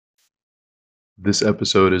This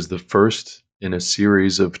episode is the first in a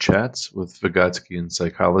series of chats with Vygotskian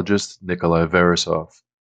psychologist Nikolai Verasov,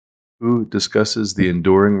 who discusses the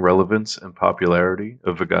enduring relevance and popularity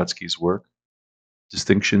of Vygotsky's work,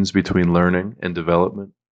 distinctions between learning and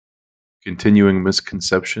development, continuing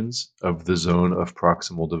misconceptions of the zone of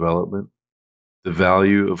proximal development, the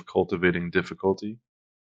value of cultivating difficulty,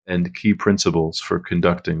 and key principles for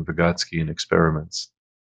conducting Vygotskian experiments.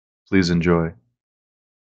 Please enjoy.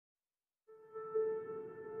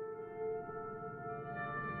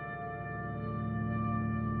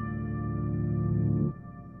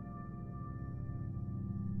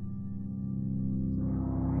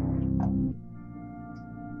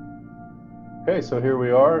 Okay, so here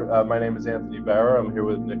we are. My name is Anthony Barra. I'm here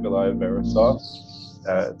with Nikolai Verasov.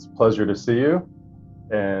 It's a pleasure to see you.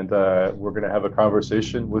 And we're going to have a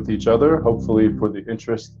conversation with each other, hopefully for the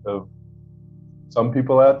interest of some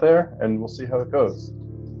people out there, and we'll see how it goes.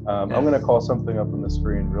 I'm going to call something up on the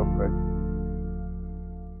screen real quick.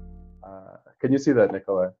 Can you see that,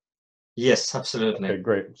 Nikolai? Yes, absolutely. Okay,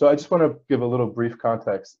 great. So I just want to give a little brief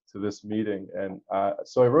context to this meeting. And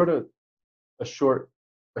so I wrote a short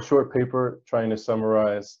paper trying to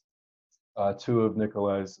summarize two of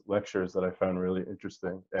Nikolai's lectures that I found really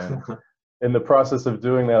interesting. And in the process of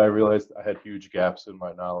doing that, I realized I had huge gaps in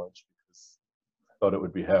my knowledge because I thought it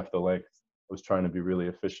would be half the length. I was trying to be really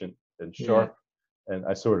efficient and sharp, and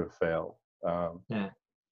I sort of failed.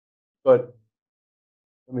 But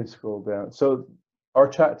let me scroll down. So our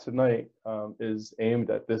chat tonight is aimed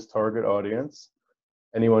at this target audience,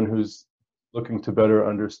 anyone who's looking to better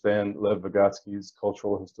understand Lev Vygotsky's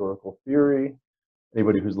cultural historical theory,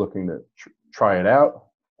 anybody who's looking to try it out,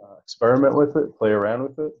 experiment with it, play around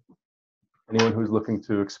with it, anyone who's looking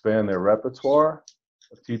to expand their repertoire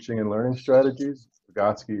of teaching and learning strategies.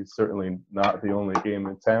 Vygotsky is certainly not the only game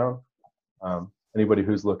in town. Anybody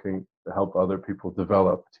who's looking to help other people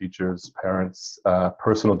develop, teachers, parents,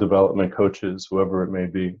 personal development coaches, whoever it may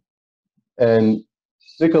be. And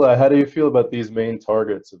Nikolai, how do you feel about these main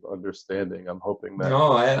targets of understanding? I'm hoping that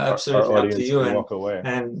absolutely our up to audience you, can and walk away.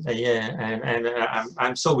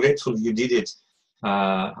 I'm so grateful you did it.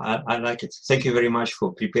 I like it. Thank you very much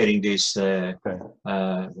for preparing this this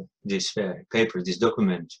paper, this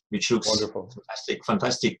document, which looks wonderful,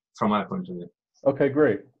 fantastic from my point of view. Okay,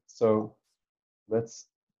 great. So let's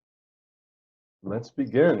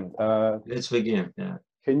begin. Let's begin. Yeah.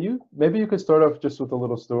 Maybe you could start off just with a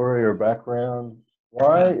little story or background.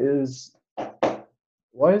 Why is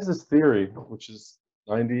this theory, which is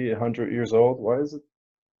 90, 100 years old, why is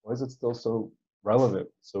it still so relevant,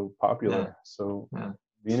 so popular, so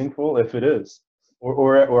meaningful, if it is,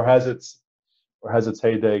 or has its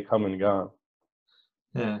heyday come and gone?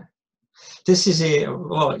 Yeah, this is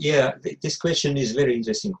this question is very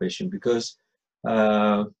interesting question because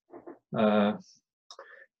on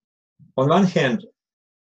one hand,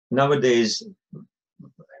 nowadays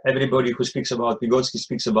everybody who speaks about Vygotsky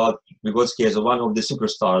speaks about Vygotsky as one of the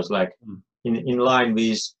superstars, like in line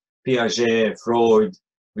with Piaget, Freud,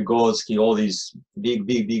 Vygotsky, all these big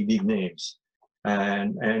names,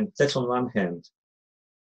 and that's on one hand.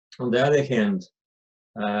 On the other hand,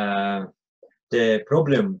 the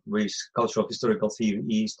problem with cultural historical theory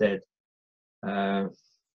is that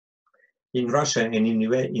in Russia and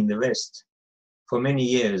in the West, for many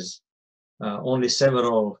years, only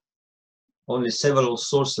several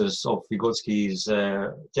sources of Vygotsky's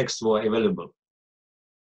texts were available.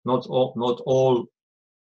 Not all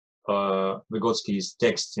Vygotsky's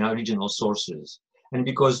texts in original sources, and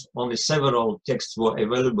because only several texts were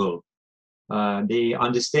available, the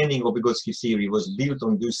understanding of Vygotsky theory was built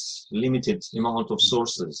on this limited amount of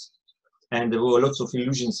sources, and there were lots of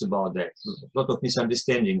illusions about that, a lot of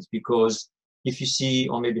misunderstandings, because if you see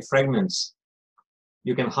only the fragments,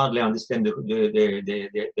 you can hardly understand the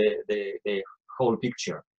whole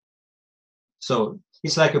picture. So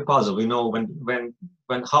it's like a puzzle, you know, when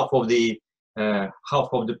half of the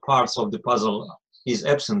parts of the puzzle is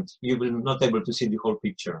absent, you will not able to see the whole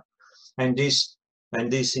picture. And this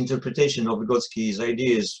interpretation of Vygotsky's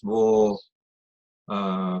ideas was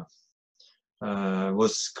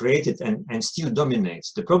created and still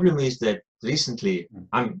dominates. The problem is that recently,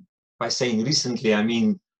 by saying recently, I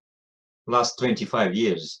mean last 25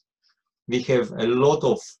 years, we have a lot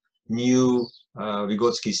of new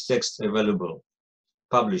Vygotsky's texts available,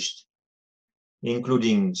 published,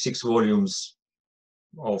 including 6 volumes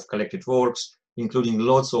of collected works, including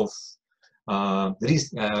lots of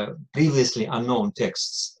previously unknown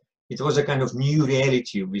texts. It was a kind of new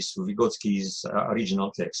reality with Vygotsky's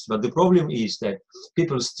original text. But the problem is that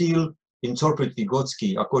people still interpret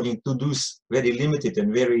Vygotsky according to those very limited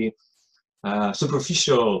and very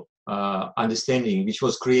superficial understanding which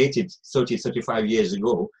was created 35 years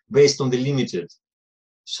ago based on the limited.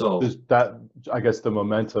 So that, I guess, the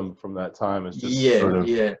momentum from that time is just sort of,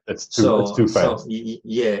 it's too fast.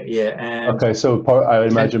 And okay, so I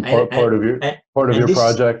imagine part of your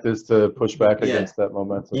project is to push back against that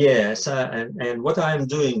momentum. Yes, and what I am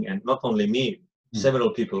doing, and not only me,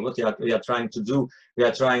 several people, what we are trying to do, we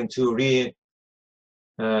are trying to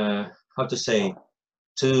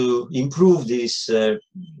to improve this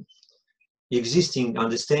existing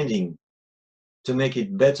understanding, to make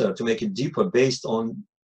it better, to make it deeper, based on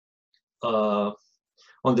the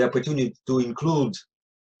opportunity to include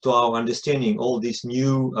to our understanding all these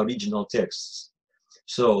new original texts.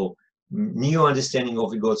 So new understanding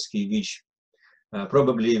of Vygotsky, which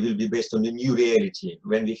probably will be based on the new reality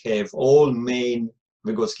when we have all main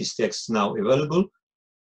Vygotsky's texts now available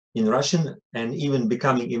in Russian and even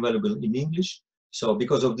becoming available in English. So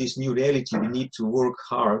because of this new reality, we need to work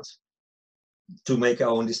hard to make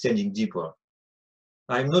our understanding deeper.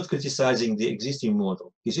 I'm not criticizing the existing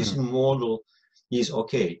model. The existing model is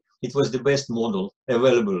okay. It was the best model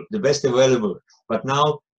available, the best available, but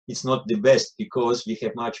now it's not the best because we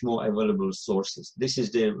have much more available sources. This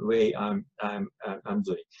is the way I'm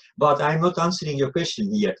doing. But I'm not answering your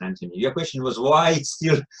question yet, Anthony. Your question was why it's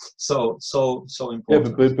still so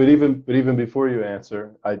important. Yeah, but even before you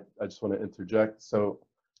answer, I just want to interject. So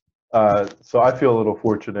I feel a little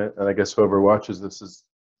fortunate, and I guess whoever watches this is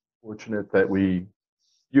fortunate that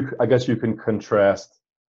I guess you can contrast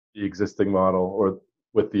the existing model or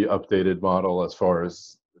with the updated model as far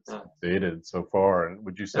as it's updated so far. And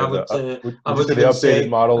would you say would you say the updated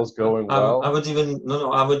model is going well? I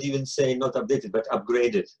would even say not updated, but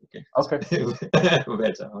upgraded. Okay.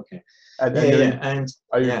 Better. Okay. And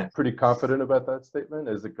are you pretty confident about that statement?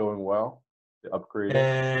 Is it going well? The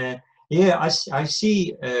upgrading? Yeah, I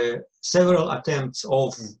see several attempts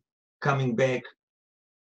of coming back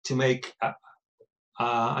to make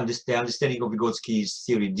the understanding of Vygotsky's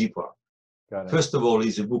theory deeper. First of all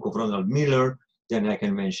is a book of Ronald Miller, then I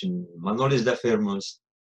can mention Manolis Dafermos.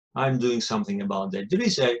 I'm doing something about that. There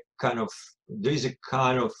is a kind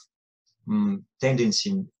of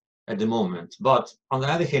tendency at the moment, but on the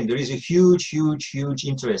other hand, there is a huge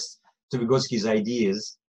interest to Vygotsky's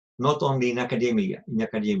ideas, not only in academia.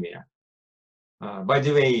 By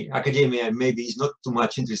the way, academia maybe is not too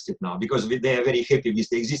much interested now because they are very happy with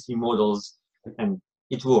the existing models and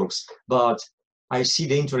it works. But I see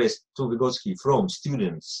the interest to Vygotsky from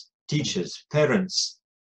students, teachers, parents,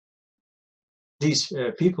 these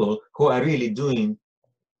people who are really doing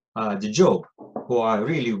the job, who are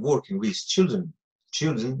really working with children,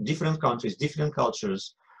 different countries, different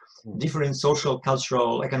cultures, different social,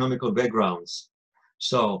 cultural, economical backgrounds.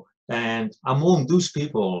 So, and among those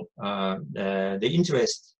people, the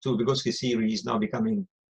interest to Vygotsky theory is now becoming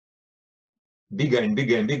bigger and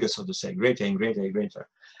bigger and bigger, so to say, greater and greater and greater.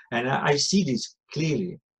 And I see this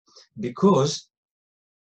clearly because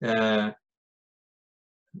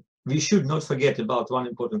we should not forget about one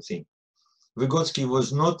important thing. Vygotsky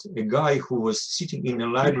was not a guy who was sitting in a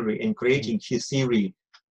library and creating his theory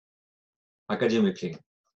academically.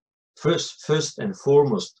 First and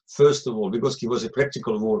foremost, first of all, Vygotsky was a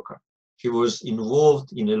practical worker. He was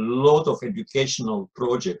involved in a lot of educational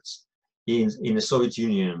projects in the Soviet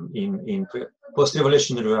Union, in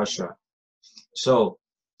post-revolutionary Russia. So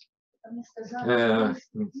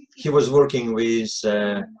he was working with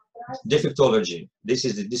defectology. This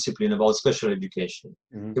is the discipline about special education.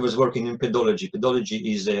 He was working in pedology. Pedology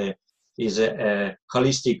is a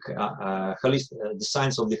holistic, the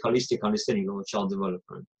science of the holistic understanding of child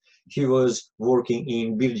development. He was working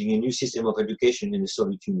in building a new system of education in the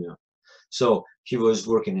Soviet Union. So he was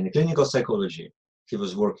working in clinical psychology. He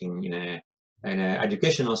was working in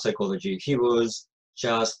educational psychology. He was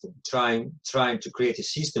just trying to create a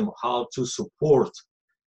system of how to support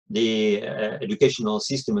the educational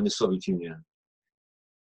system in the Soviet Union.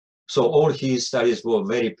 So all his studies were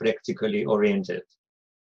very practically oriented.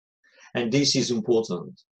 And this is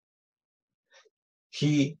important.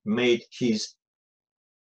 He made his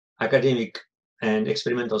academic and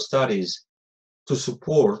experimental studies to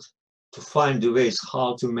support, to find the ways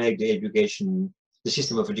how to make the education, the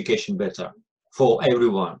system of education better for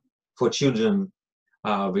everyone, for children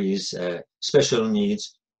with special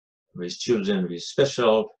needs, with children with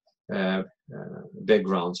special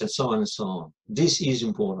backgrounds, and so on and so on. This is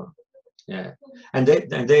important. Yeah. And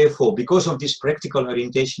therefore, because of this practical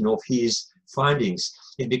orientation of his findings,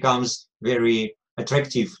 it becomes very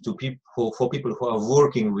attractive to people, for people who are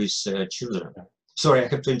working with children. Sorry, I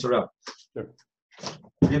have to interrupt. Sure.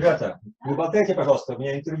 Ребята, не болтайте, пожалуйста, у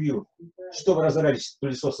меня интервью. Что вы разорались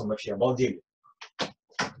пылесосом вообще, обалдели?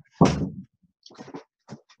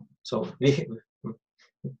 So we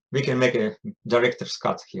can make a director's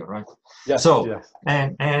cut here, right? Yes. So yes.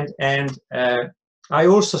 and I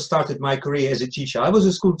also started my career as a teacher. I was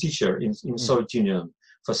a school teacher in Soviet Union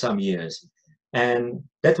for some years, and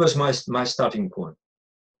that was my starting point.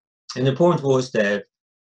 And the point was that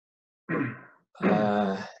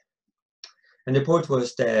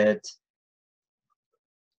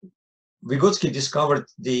Vygotsky discovered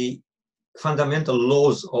the fundamental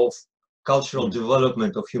laws of cultural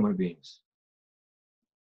development of human beings.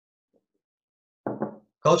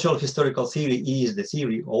 Cultural historical theory is the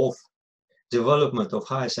theory of development of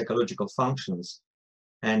higher psychological functions,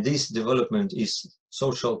 and this development is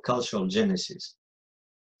social cultural genesis.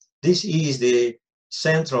 This is the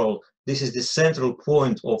central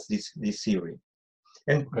point of this theory.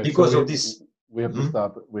 And Okay, because so of this, we have to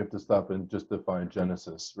stop. We have to stop and just define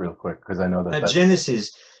Genesis real quick, because I know that that's...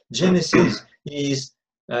 Genesis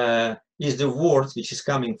is the word which is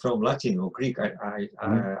coming from Latin or Greek.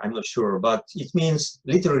 I'm not sure, but it means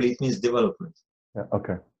literally development. Yeah,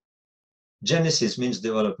 okay. Genesis means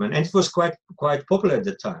development, and it was quite popular at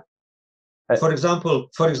the time. For example,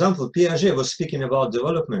 Piaget was speaking about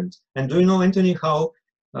development. And do you know, Anthony, how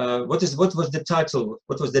what was the title?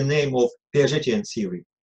 What was the name of Piagetian theory?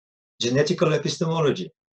 Genetical epistemology.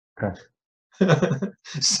 Okay.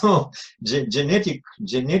 So genetical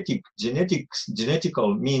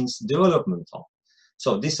means developmental. So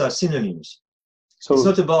these are synonyms. So it's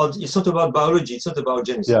not about biology. It's not about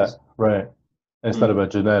Genesis. Yeah, right. And it's not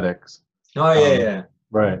about genetics. Oh yeah.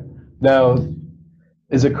 Right. Now,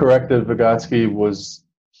 is it correct that Vygotsky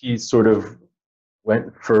he sort of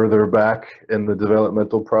went further back in the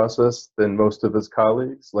developmental process than most of his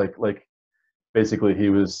colleagues? Like basically he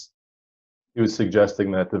was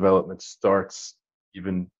suggesting that development starts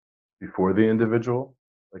even before the individual.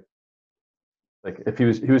 Like if he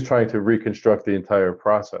was trying to reconstruct the entire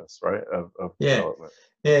process, right, of development.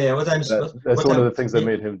 Yeah. That's one of the things that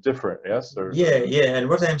made him different, yes? Yeah. And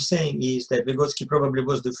what I'm saying is that Vygotsky probably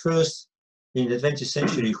was the first in the 20th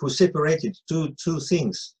century who separated two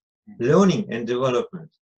things, learning and development.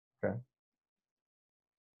 Okay.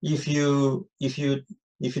 If you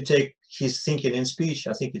take his thinking and speech,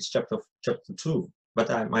 I think it's chapter 2, but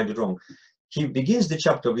I might be wrong. He begins the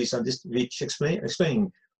chapter with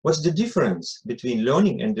explaining what's the difference between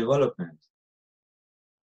learning and development.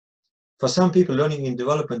 For some people, learning and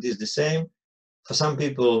development is the same. For some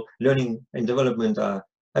people, learning and development are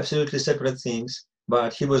absolutely separate things.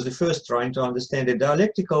 But he was the first trying to understand the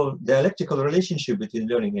dialectical relationship between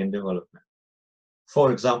learning and development.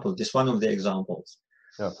 For example, this one of the examples.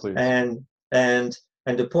 Yeah, please.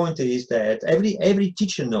 And the point is that every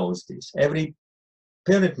teacher knows this. Every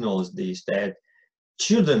parent knows this, that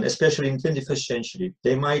children, especially in 21st century,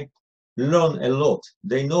 they might learn a lot.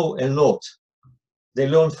 They know a lot. They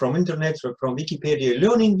learn from internet or from Wikipedia.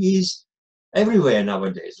 Learning is everywhere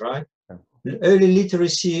nowadays, right? Early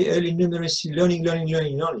literacy, early numeracy,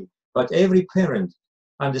 learning. But every parent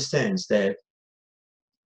understands that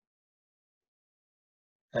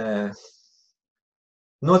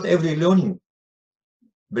not every learning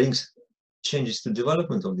brings changes to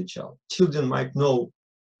development of the child. Children might know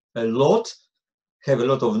a lot, have a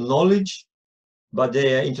lot of knowledge, but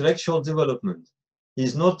their intellectual development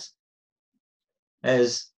is not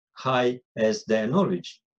as high as their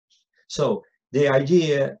knowledge. So the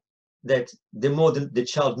idea that the more the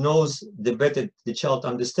child knows, the better the child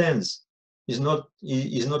understands is not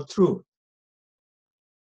true.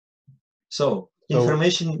 So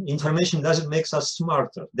information doesn't make us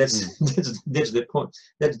smarter. That's the point.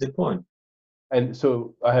 That's the point. And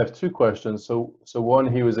so I have two questions. So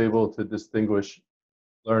one, he was able to distinguish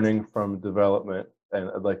learning from development, and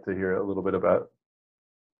I'd like to hear a little bit about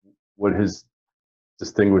what his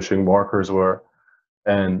distinguishing markers were.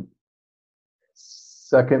 And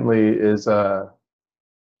secondly, is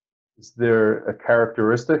there a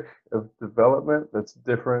characteristic of development that's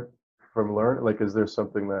different from learning? Like, is there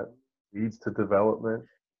something that leads to development?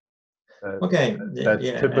 That's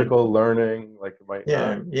typical learning, like it might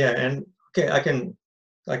not. And okay, I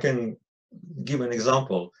can give an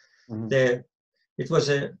example. It was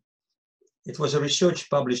a research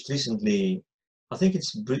published recently. I think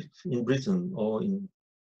it's in Britain or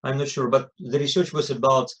I'm not sure, but the research was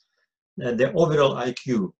about the overall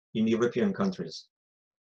IQ in European countries,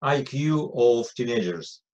 IQ of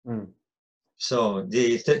teenagers. So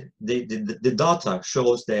the data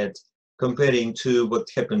shows that comparing to what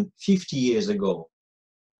happened 50 years ago,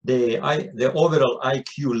 the overall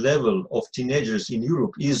IQ level of teenagers in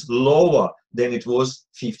Europe is lower than it was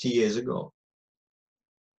 50 years ago.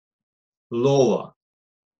 Lower.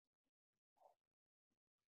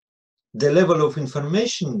 The level of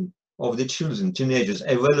information of the children, teenagers,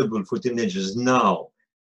 available for teenagers now,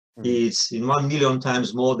 it's in 1 million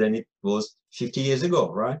times more than it was 50 years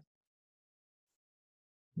ago, right?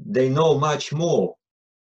 They know much more.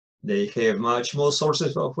 They have much more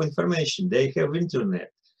sources of information. They have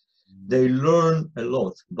internet. They learn a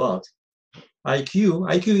lot. But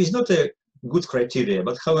IQ is not a good criteria,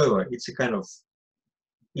 but however, it's a kind of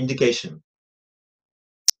indication.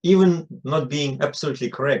 Even not being absolutely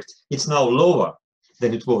correct, it's now lower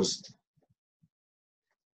than it was.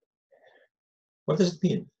 What does it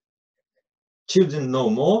mean? Children know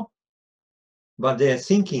more, but their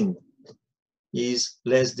thinking is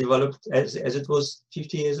less developed as it was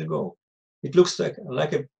 50 years ago. It looks like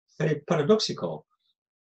a very paradoxical,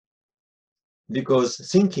 because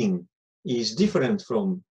thinking is different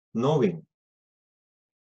from knowing.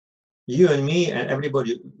 You and me and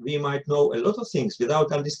everybody, we might know a lot of things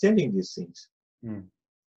without understanding these things.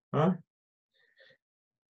 Huh?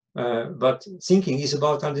 But thinking is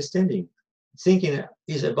about understanding. Thinking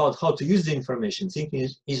is about how to use the information. Thinking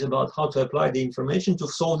is about how to apply the information to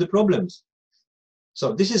solve the problems.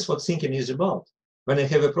 So this is what thinking is about. When I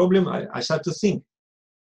have a problem, I start to think.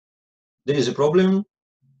 There is a problem.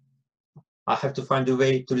 I have to find a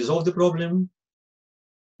way to resolve the problem.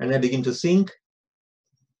 And I begin to think.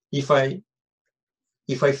 If I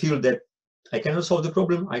feel that I cannot solve the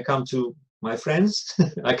problem, I come to my friends,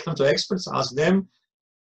 I come to experts, ask them,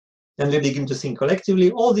 and we begin to think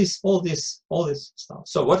collectively, all this stuff.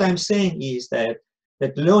 So what I'm saying is that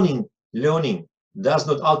learning does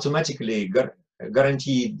not automatically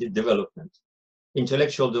guarantee the development,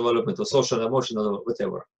 intellectual development or social, emotional, or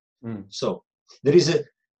whatever. So there is a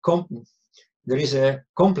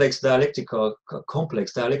complex dialectical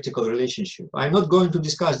relationship. I'm not going to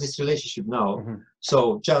discuss this relationship now.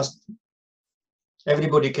 So just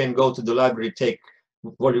everybody can go to the library, take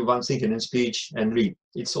volume 1, Thinking and Speech, and read.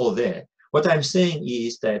 It's all there. What I'm saying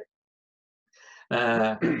is that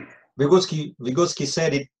Vygotsky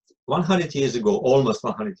said it 100 years ago, almost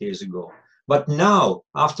 100 years ago. But now,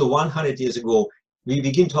 after 100 years ago, we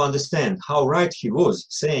begin to understand how right he was,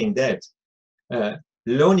 saying that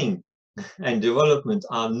learning and development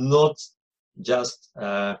are not just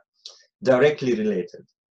directly related.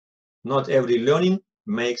 Not every learning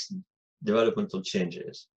makes developmental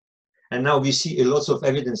changes. And now we see a lot of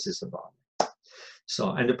evidences about it.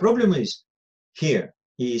 So, and the problem is here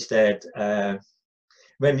is that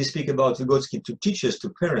when we speak about Vygotsky to teachers, to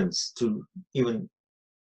parents, to even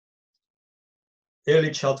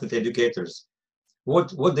early childhood educators,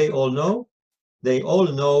 what they all know? They all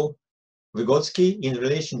know Vygotsky in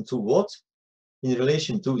relation to what? In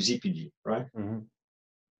relation to ZPD, right?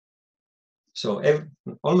 So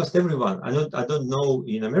almost everyone, I don't know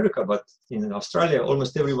in America, but in Australia,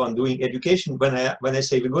 almost everyone doing education, when I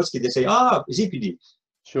say Vygotsky, they say, ZPD.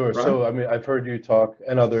 Sure. Right? So, I mean, I've heard you talk,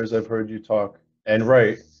 and others I've heard you talk and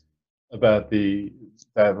write about that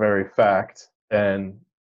very fact, and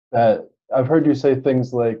that I've heard you say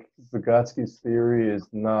things like Vygotsky's theory is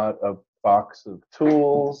not a box of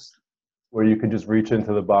tools where you can just reach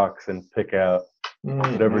into the box and pick out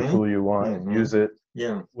whatever tool you want and use it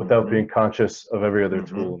without being conscious of every other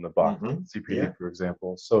tool in the box, ZPD, for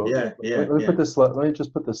example. So let me put this. Let me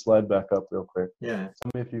just put the slide back up real quick. Tell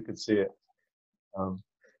me if you could see it. Are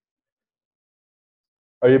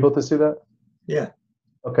you able to see that? Yeah.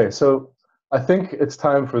 Okay, so I think it's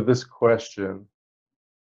time for this question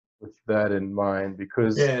with that in mind,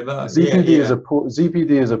 because ZPD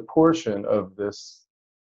is a portion of this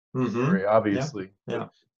theory, obviously.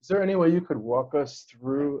 Is there any way you could walk us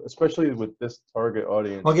through, especially with this target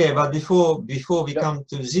audience? Okay, but before we come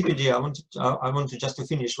to ZPD, I want to just to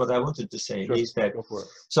finish what I wanted to say is that,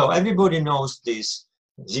 so everybody knows this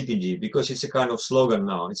ZPD because it's a kind of slogan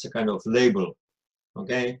now, it's a kind of label.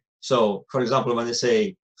 Okay, so for example, when they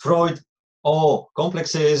say Freud or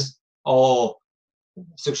complexes or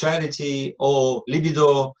sexuality or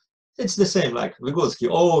libido, it's the same, like Vygotsky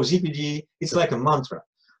or ZPD, it's like a mantra.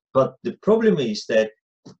 But the problem is that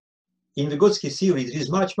in Vygotsky theory, there is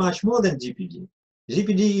much, much more than ZPD.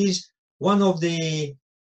 ZPD is one of the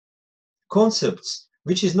concepts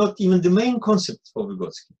which is not even the main concept for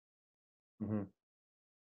Vygotsky.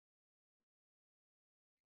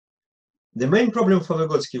 The main problem for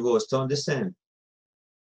Vygotsky was to understand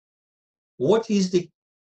what is the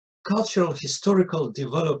cultural historical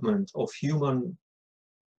development of human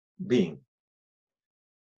being.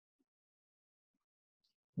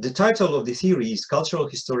 The title of the theory is Cultural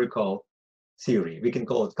Historical Theory. We can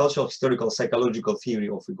call it Cultural Historical Psychological Theory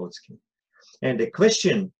of Vygotsky. And the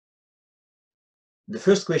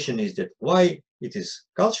first question is that why it is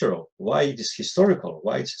cultural, why it is historical,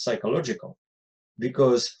 why it's psychological.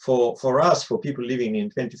 because for us, for people living in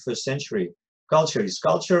 21st century, culture is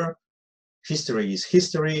culture, history is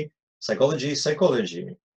history, psychology is psychology.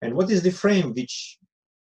 And what is the frame which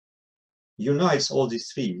unites all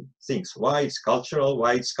these three things? Why it's cultural,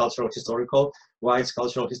 why it's cultural historical, why it's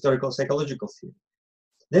cultural historical psychological theory?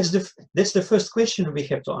 That's the first question we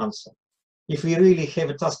have to answer. If we really have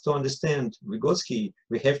a task to understand Vygotsky,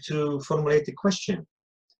 we have to formulate a question.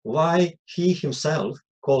 Why he himself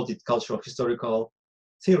called it cultural historical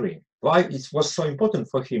theory? Why it was so important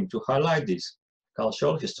for him to highlight this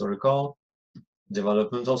cultural historical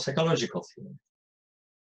developmental psychological theory?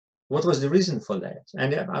 What was the reason for that?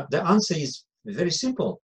 And the answer is very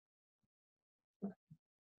simple.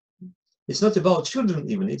 It's not about children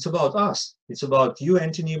even, it's about us. It's about you,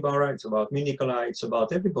 Anthony Barra, it's about me, Nikolai, it's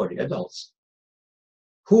about everybody, adults.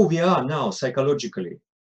 Who we are now psychologically,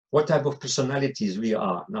 what type of personalities we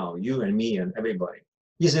are now, you and me and everybody,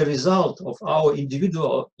 is a result of our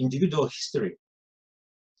individual history.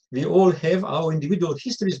 We all have our individual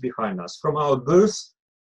histories behind us, from our birth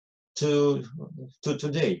to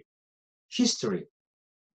today. History,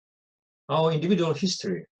 our individual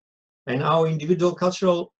history, and our individual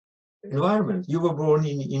cultural environment. You were born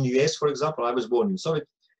in US, for example. I was born in Soviet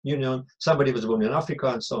Union. Somebody was born in Africa,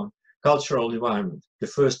 and so on. Cultural environment, the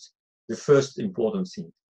first important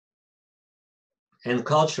thing. And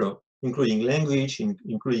culture, including language,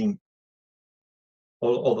 including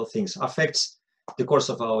all other things, affects the course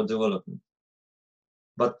of our development.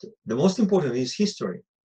 But the most important is history.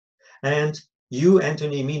 And you,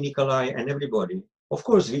 Anthony, me, Nikolai, and everybody, of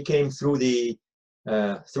course, we came through the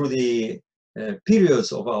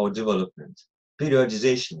periods of our development,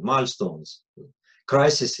 periodization, milestones,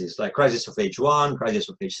 crises like crisis of age 1, crisis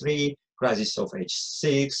of age 3, crisis of age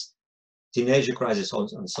 6, teenager crisis,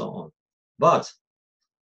 and so on. But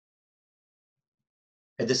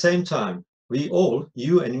at the same time, we all,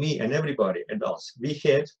 you and me and everybody, adults, we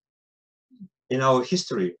had in our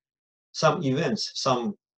history some events,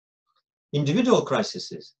 some individual crises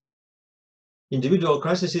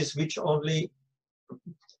which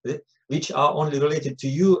are only related to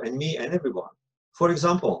you and me and everyone. For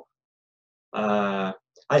example,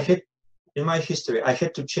 in my history, I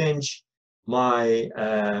had to change my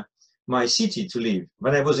my city to live.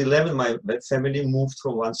 When I was 11, my family moved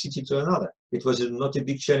from one city to another. It was not a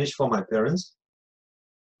big challenge for my parents,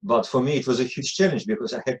 but for me it was a huge challenge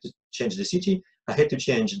because I had to change the city, I had to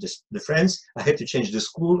change the friends, I had to change the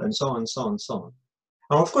school, and so on, and so on, and so on.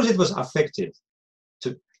 And of course it was affected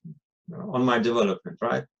on my development,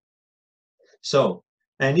 right? So,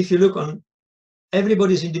 and if you look on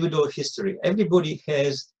everybody's individual history, everybody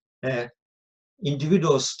has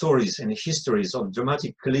individual stories and histories of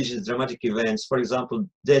dramatic collisions, dramatic events, for example,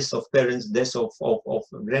 death of parents, death of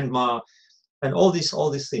grandma, and all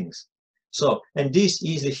these things. So, and this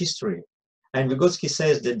is the history. And Vygotsky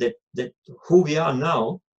says that who we are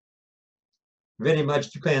now very much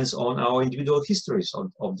depends on our individual histories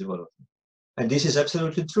of development. And this is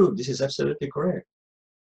absolutely true. This is absolutely correct.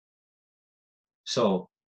 So,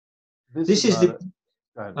 this is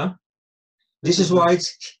why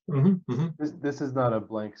it's this is not a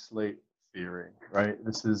blank slate theory, right?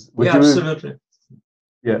 This is absolutely.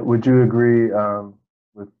 Yeah, would you agree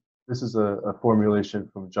with this? Is a formulation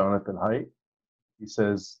from Jonathan Haidt. He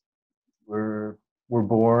says we're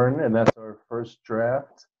born and that's our first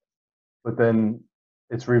draft, but then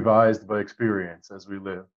it's revised by experience as we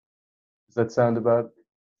live. Does that sound about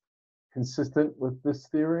consistent with this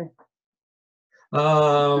theory?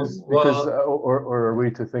 Because or are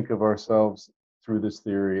we to think of ourselves through this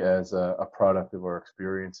theory as a product of our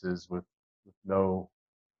experiences with no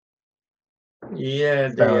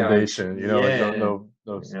foundation, like no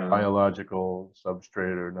biological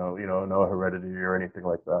substrate or no heredity or anything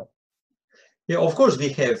like that? Yeah, of course we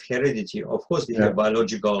have heredity, of course we have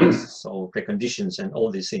biological preconditions and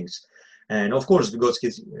all these things. And of course,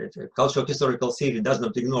 Vygotsky's cultural historical theory does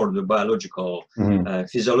not ignore the biological,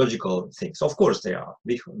 physiological things. Of course they are.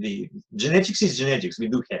 The genetics is genetics, we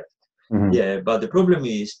do have. Yeah, but the problem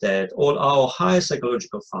is that all our higher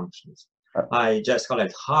psychological functions, I just call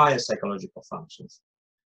it higher psychological functions,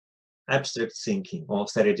 abstract thinking or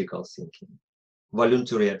theoretical thinking,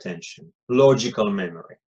 voluntary attention, logical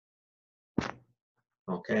memory,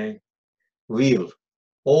 okay, will,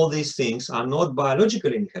 all these things are not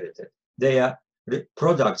biologically inherited. They are the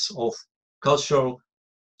products of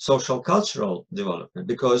social-cultural development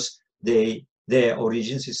because their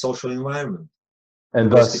origins is social environment.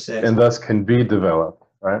 And thus can be developed,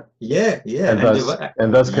 right? Yeah.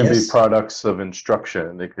 And thus can be products of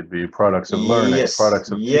instruction. They could be products of learning,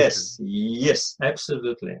 products of teaching. Yes,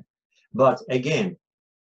 absolutely. But again,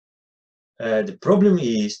 The problem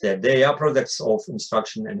is that they are products of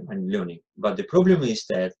instruction and learning. But the problem is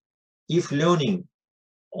that if learning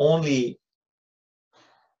only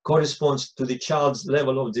corresponds to the child's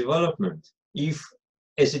level of development, if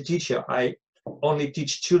as a teacher I only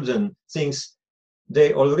teach children things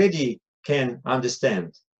they already can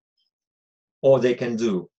understand or they can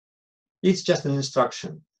do, it's just an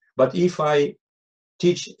instruction. But if I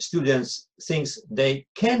teach students things they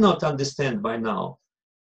cannot understand by now,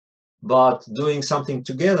 but doing something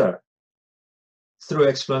together through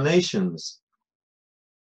explanations,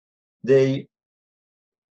 they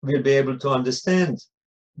will be able to understand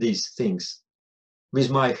these things with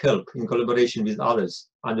my help, in collaboration with others,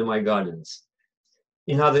 under my guidance.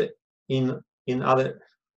 In other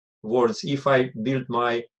words, if I build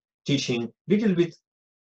my teaching a little bit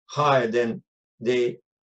higher than the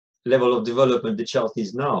level of development the child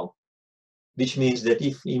is now, which means that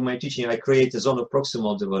if in my teaching I create a zone of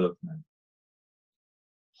proximal development,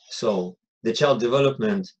 so the child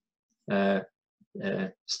development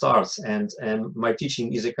starts, and my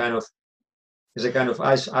teaching is a kind of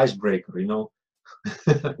icebreaker, you know,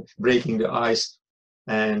 breaking the ice,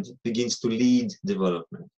 and begins to lead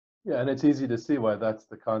development. Yeah, and it's easy to see why that's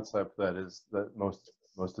the concept that is most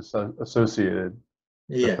associated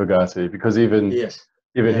with Vygotsky, because even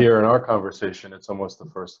here in our conversation, it's almost the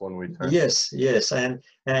first one we turn. Yes,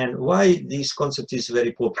 and why this concept is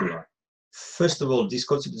very popular. First of all, this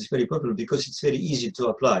concept is very popular because it's very easy to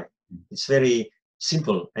apply. It's very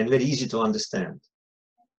simple and very easy to understand.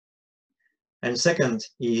 And second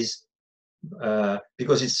is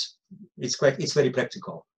because it's very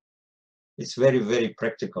practical. It's very, very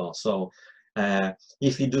practical. So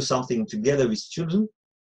if you do something together with children,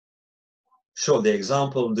 show the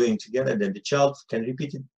example doing together, then the child can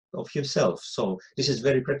repeat it of himself. So this is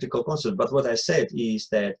very practical concept. But what I said is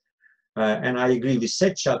that, and I agree with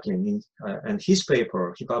Seth Chaplin and his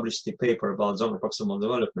paper. He published a paper about zone of proximal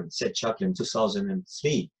development, Seth Chaplin,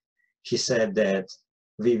 2003. He said that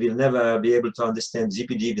we will never be able to understand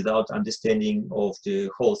ZPD without understanding of the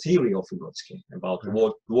whole theory of Vygotsky about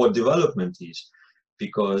what development is.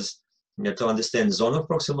 Because to understand zone of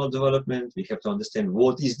proximal development, we have to understand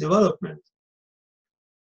what is development.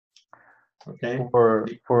 Okay.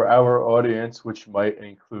 For our audience, which might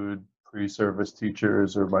include pre-service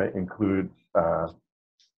teachers or might include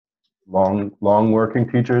long working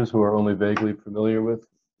teachers who are only vaguely familiar with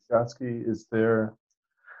Vygotsky, is there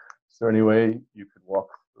any way you could walk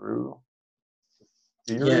through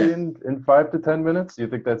the theory in 5 to 10 minutes? Do you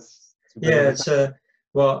think that's it's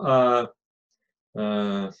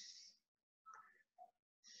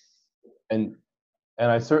and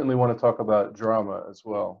I certainly want to talk about drama as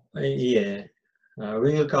well. We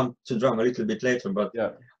will come to drama a little bit later, but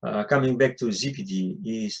coming back to ZPD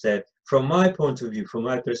is that from my point of view, from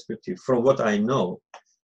my perspective, from what I know,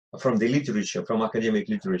 from the literature, from academic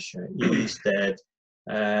literature, is that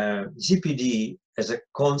ZPD as a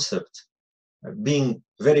concept being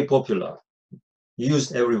very popular,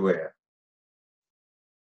 used everywhere,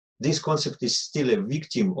 this concept is still a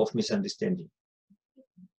victim of misunderstanding.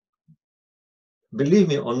 Believe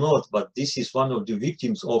me or not, but this is one of the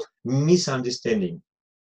victims of misunderstanding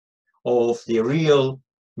of the real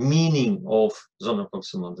meaning of zone of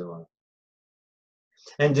proximal development.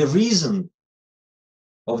 And the reason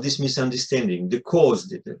of this misunderstanding, the cause,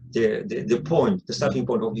 the point, the starting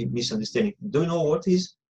point of the misunderstanding, do you know what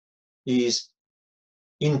is? Is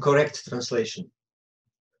incorrect translation.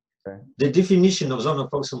 Okay. The definition of zone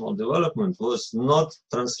of proximal development was not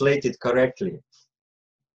translated correctly.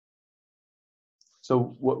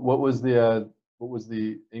 So what was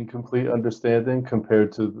the incomplete understanding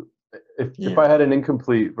compared to if I had an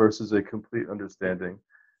incomplete versus a complete understanding,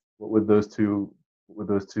 what would those two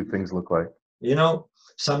things look like? You know,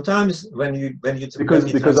 sometimes when you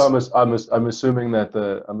because I'm assuming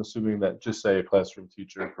that just say a classroom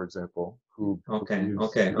teacher, for example,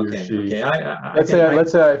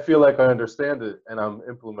 let's say I feel like I understand it and I'm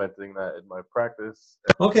implementing that in my practice.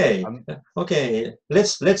 Okay,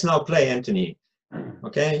 let's now play, Anthony.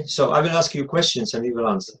 Okay, so I will ask you questions and you will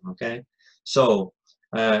answer. Okay, so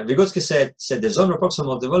Vygotsky said the zone of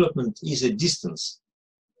proximal development is a distance.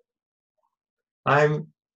 I'm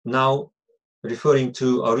now referring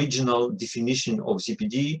to original definition of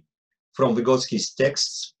ZPD from Vygotsky's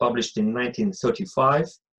texts published in 1935.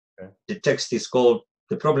 Okay. The text is called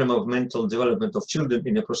 "The Problem of Mental Development of Children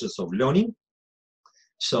in the Process of Learning."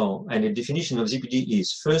 So, and the definition of ZPD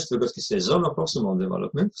is, first, Vygotsky says zone of proximal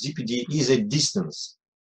development, ZPD is a distance.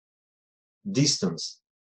 Distance.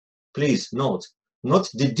 Please note, not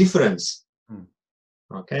the difference,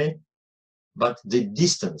 okay, but the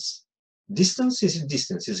distance. Distance is a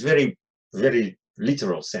distance. It's very very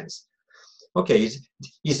literal sense. Okay,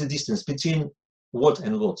 is the distance between what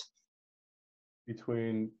and what?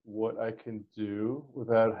 Between what I can do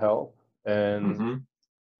without help and Mhm.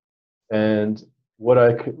 and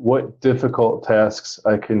what difficult tasks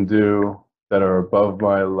I can do that are above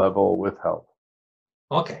my level with help.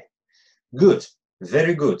 Okay, good,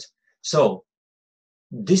 very good. So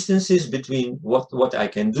distances between what I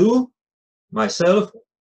can do myself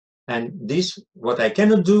and this what I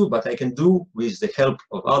cannot do, but I can do with the help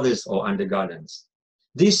of others or under guidance.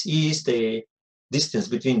 This is the distance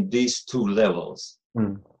between these two levels.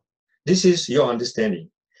 This is your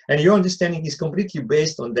understanding. And your understanding is completely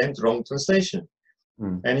based on that wrong translation.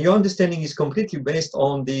 And your understanding is completely based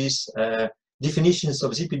on these definitions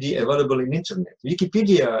of ZPD available in internet.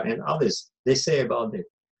 Wikipedia and others, they say about it.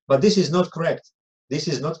 But this is not correct. This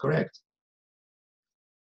is not correct.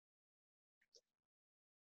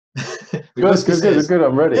 Good.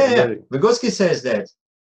 I'm ready. I'm ready. Vygotsky says that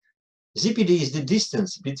ZPD is the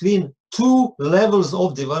distance between two levels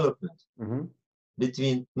of development.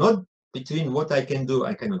 Between, not between what I can do,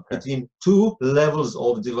 I cannot, between two levels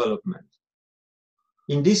of development.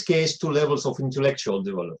 In this case, two levels of intellectual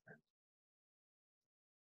development.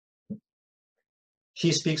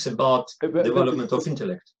 He speaks about development of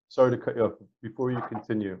intellect. Sorry to cut you off. Before you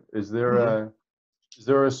continue, is there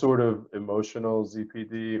a sort of emotional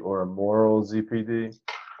ZPD or a moral ZPD?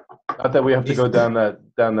 Not that we have to go down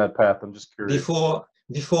that path. I'm just curious.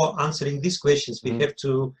 Before answering these questions, we have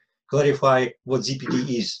to clarify what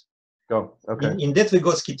ZPD is. Go. Okay. In that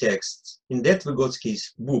Vygotsky text, in that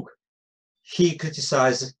Vygotsky's book, he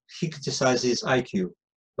criticizes IQ,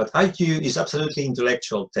 but IQ is absolutely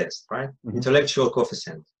intellectual test, right? Intellectual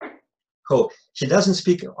coefficient. So he doesn't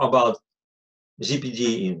speak about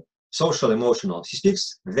ZPD in social emotional. He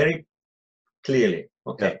speaks very clearly.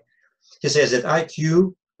 Okay. He says that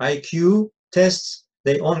IQ tests,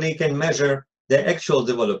 they only can measure the actual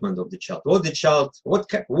development of the child.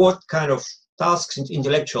 What kind of tasks,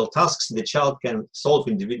 intellectual tasks, the child can solve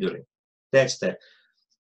individually. That's the,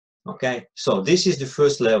 okay. So this is the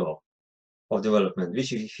first level of development, which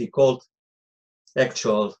he called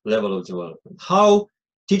actual level of development. How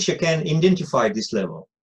teacher can identify this level?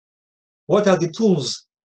 What are the tools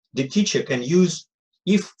the teacher can use?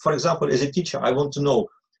 If, for example, as a teacher, I want to know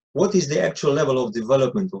what is the actual level of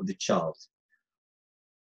development of the child,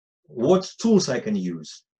 what tools I can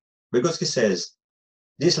use? Because he says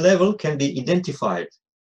this level can be identified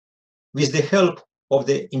with the help of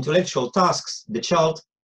the intellectual tasks the child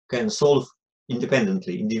can solve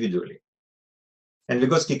independently, individually. And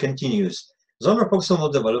Vygotsky continues, zone of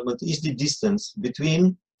proximal development is the distance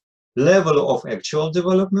between level of actual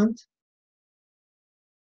development,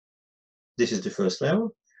 this is the first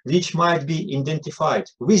level, which might be identified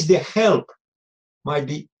with the help,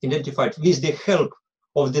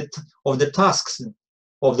 of the tasks,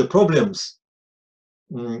 of the problems,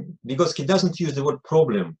 because he doesn't use the word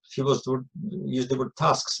problem, he was use the word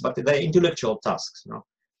tasks, but they're intellectual tasks. You know?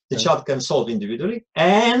 The child can solve individually,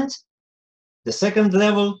 and the second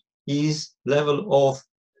level is level of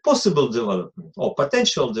possible development or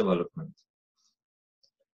potential development.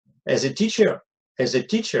 As a teacher,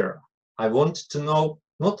 I want to know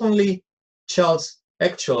not only child's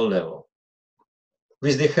actual level,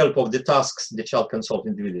 with the help of the tasks the child can solve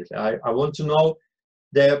individually. I want to know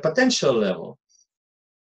their potential level.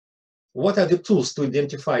 What are the tools to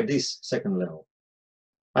identify this second level?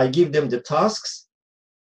 I give them the tasks,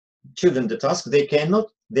 children the tasks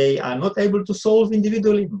they are not able to solve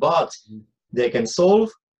individually, but they can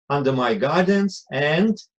solve under my guidance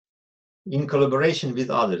and in collaboration with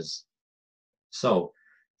others. So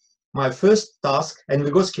my first task, and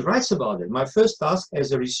Vygotsky writes about it, my first task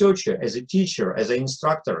as a researcher, as a teacher, as an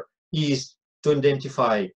instructor, is to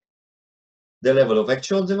identify the level of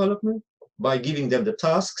actual development by giving them the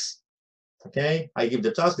tasks. Okay, I give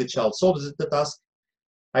the task, the child solves the task,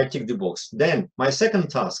 I tick the box. Then my second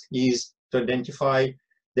task is to identify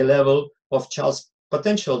the level of child's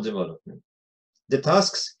potential development. The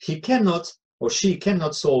tasks he cannot or she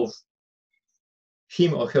cannot solve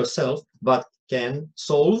him or herself, but can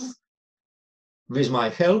solve with my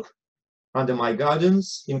help, under my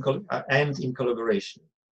guidance, and in collaboration.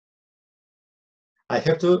 I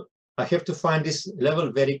have to find this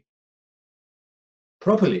level very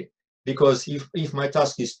properly, because if my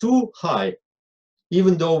task is too high,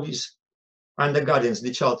 even though with under guidance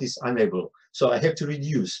the child is unable, so I have to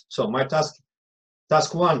reduce. So my task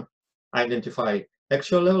 1, I identify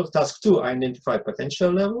actual level. Task 2, I identify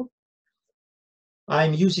potential level.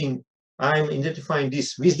 I'm identifying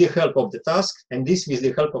this with the help of the task, and this with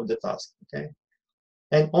the help of the task. Okay,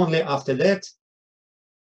 and only after that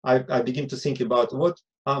I begin to think about what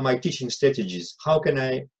are my teaching strategies. How can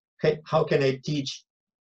I teach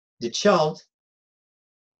the child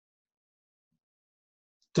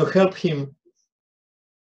to help him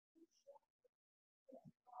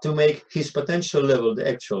to make his potential level the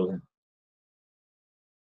actual level?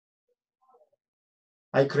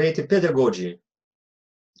 I create a pedagogy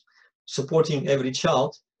supporting every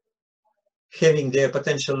child having their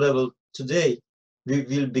potential level today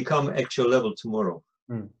will become actual level tomorrow.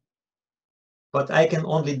 But I can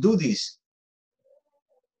only do this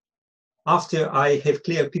after I have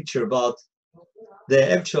clear picture about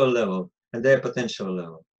their actual level and their potential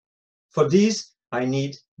level. For this, I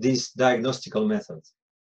need this diagnostical method.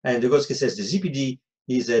 And Vygotsky says the ZPD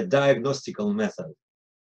is a diagnostical method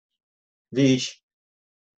which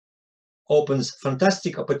opens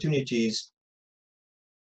fantastic opportunities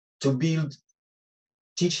to build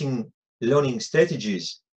teaching learning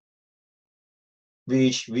strategies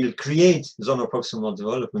which will create zone of proximal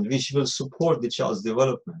development, which will support the child's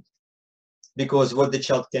development. Because what the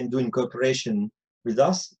child can do in cooperation with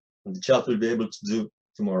us, the child will be able to do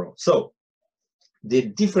tomorrow. So the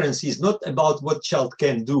difference is not about what child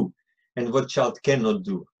can do and what child cannot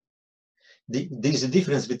do. There is a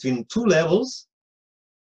difference between two levels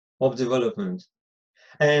of development.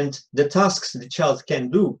 And the tasks the child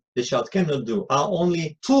can do, the child cannot do, are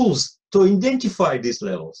only tools to identify these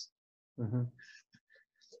levels.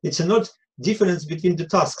 It's not difference between the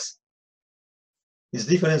tasks. It's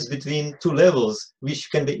difference between two levels which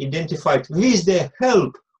can be identified with the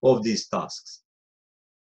help of these tasks.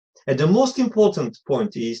 And the most important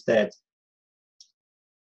point is that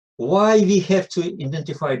why we have to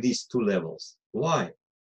identify these two levels. Why?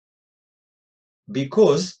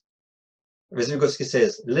 Because, as Vygotsky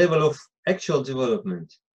says, level of actual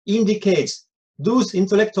development indicates those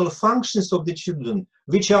intellectual functions of the children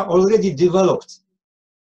which are already developed.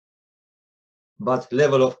 But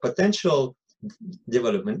level of potential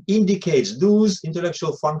development indicates those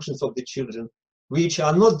intellectual functions of the children which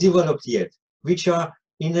are not developed yet, which are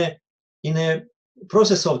in a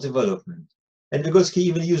process of development. And Vygotsky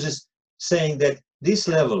even uses saying that this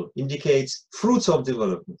level indicates fruits of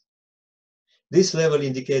development. This level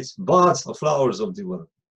indicates buds or flowers of development.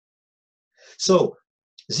 So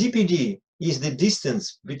ZPD is the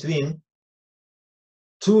distance between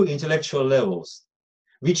two intellectual levels,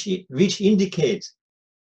 which indicate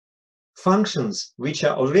functions which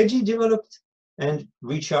are already developed and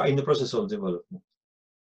which are in the process of development.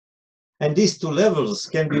 And these two levels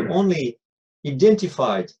can be only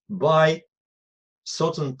identified by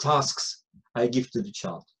certain tasks I give to the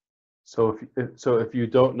child. So if you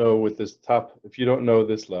don't know with this if you don't know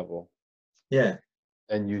this level, yeah,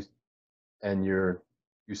 and you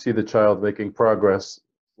see the child making progress,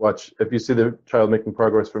 if you see the child making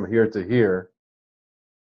progress from here to here,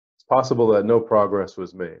 it's possible that no progress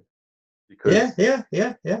was made. Because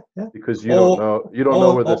because you don't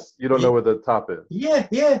know where the top is. Yeah.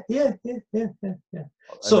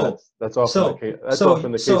 So that's often the case. That's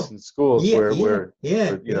often the case in schools where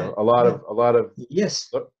you know a lot of yes,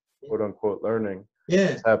 quote unquote learning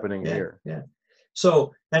is happening here. Yeah.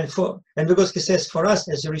 So and Vygotsky says for us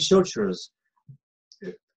as researchers,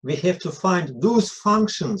 we have to find those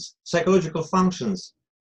functions, psychological functions,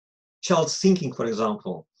 child's thinking, for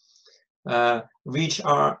example, which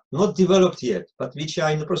are not developed yet, but which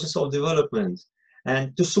are in the process of development,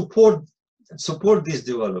 and to support this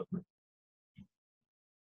development.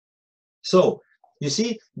 So you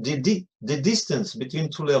see, the distance between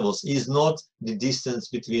two levels is not the distance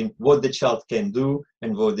between what the child can do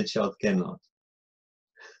and what the child cannot.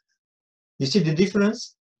 You see the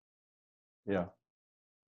difference? Yeah.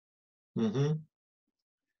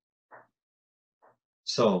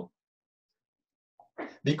 So,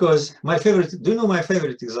 because my favorite, do you know my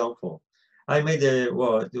favorite example? I made it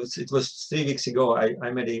was 3 weeks ago.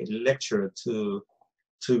 I made a lecture to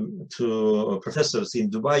professors in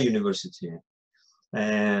Dubai University,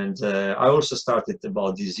 and I also started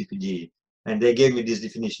about the ZPD, and they gave me this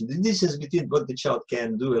definition: the distance between what the child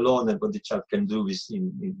can do alone and what the child can do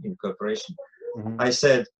in cooperation. I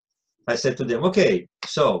said to them, okay,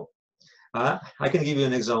 so I can give you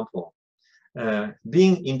an example.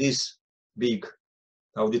 Being in this big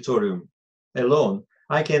auditorium alone,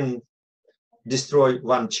 I can destroy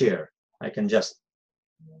one chair. I can just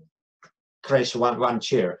crash one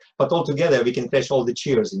chair, but altogether we can crash all the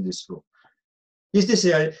chairs in this room. Is this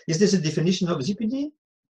a definition of ZPD?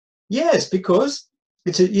 Yes, because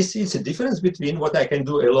it's a difference between what I can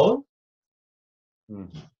do alone.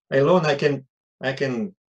 Alone, I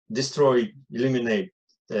can destroy, eliminate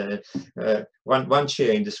one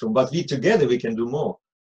chair in this room, but together we can do more.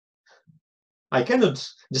 I cannot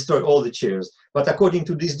destroy all the chairs, but according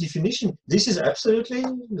to this definition, this is absolutely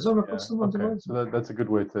zone of Yeah, optimal okay. development. So that's a good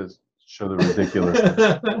way to show the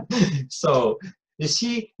ridiculousness. So you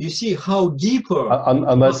see how deeper.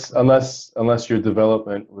 Unless your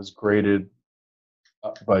development was graded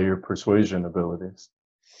by your persuasion abilities,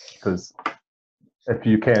 because if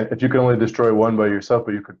you can only destroy one by yourself,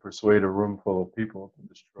 but you could persuade a room full of people to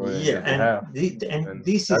destroy it on your behalf, and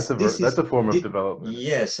this that's a form of development.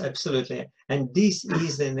 Yes, absolutely. And this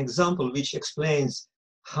is an example which explains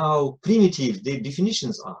how primitive the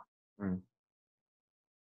definitions are. Mm.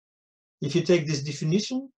 If you take this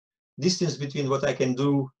definition, distance between what I can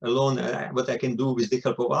do alone and what I can do with the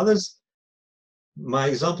help of others, my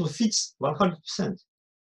example fits 100%.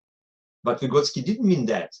 But Vygotsky didn't mean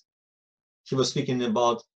that. He was speaking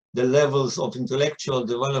about the levels of intellectual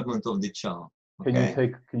development of the child.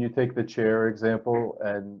 Okay? Can you take the chair example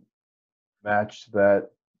and match that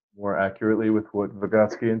more accurately with what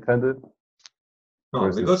Vygotsky intended? No,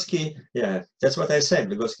 Vygotsky, yeah, that's what I said.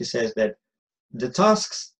 Vygotsky says that the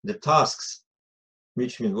tasks,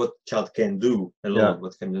 which means what child can do alone,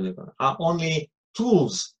 what can do, are only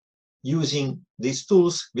tools. Using these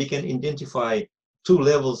tools, we can identify 2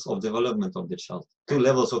 levels of development of the child, 2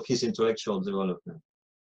 levels of his intellectual development.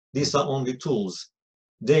 These are only tools.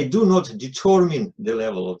 They do not determine the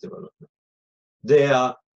level of development. They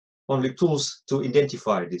are only tools to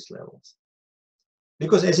identify these levels.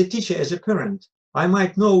 Because as a teacher, as a parent, I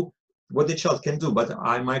might know what the child can do, but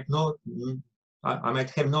I might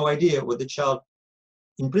have no idea what the child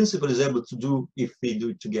in principle is able to do if we do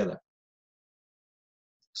it together.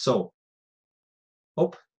 So,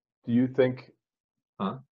 do you think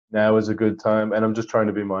now is a good time, and I'm just trying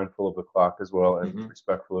to be mindful of the clock as well and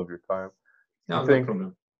respectful of your time. No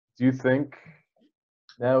problem. Do you think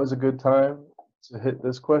now is a good time to hit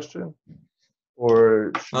this question,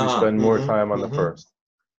 or should we spend more time on the first?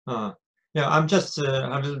 Yeah, I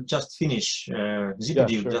will just finish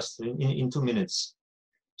ZPD just in 2 minutes.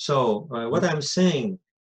 So what I'm saying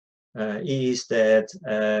is that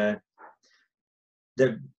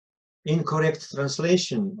the incorrect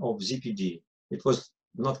translation of ZPD, it was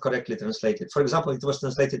not correctly translated. For example, it was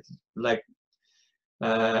translated like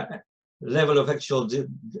level of actual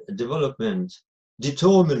development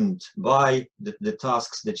determined by the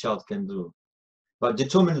tasks the child can do. But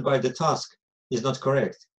determined by the task is not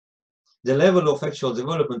correct. The level of actual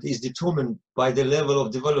development is determined by the level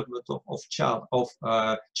of development of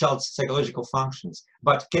child's psychological functions,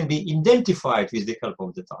 but can be identified with the help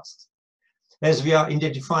of the tasks. As we are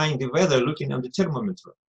identifying the weather looking at the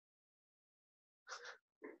thermometer.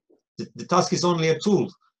 The task is only a tool.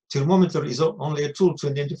 Thermometer is only a tool to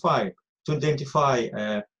identify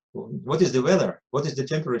what is the weather, what is the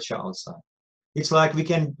temperature outside. It's like we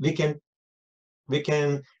can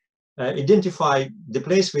identify the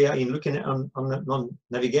place we are in looking on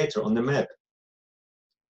navigator, on the map.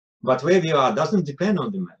 But where we are doesn't depend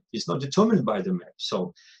on the map. It's not determined by the map.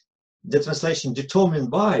 So the translation determined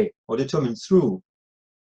by or determined through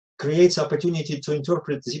creates opportunity to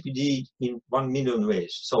interpret ZPD in 1 million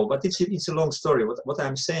ways. So, but it's a long story. What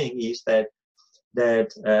I'm saying is that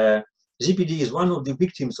ZPD is one of the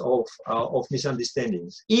victims of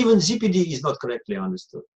misunderstandings. Even ZPD is not correctly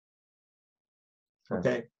understood.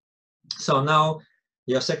 Okay. So now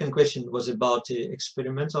your second question was about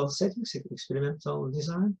experimental settings, experimental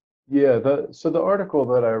design. Yeah. So the article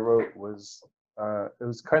that I wrote was it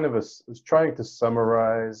was kind of it was trying to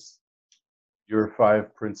summarize your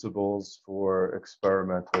 5 principles for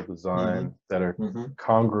experimental design that are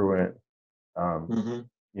congruent, you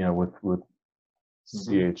know, with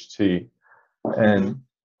CHT. And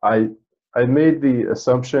I made the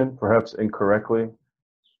assumption, perhaps incorrectly,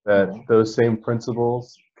 that those same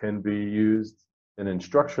principles can be used in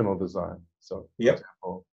instructional design. So, for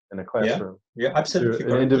example, in a classroom, Absolutely.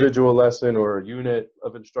 an individual lesson or a unit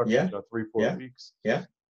of instruction, you know, 3-4 weeks.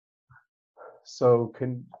 So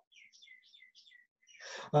can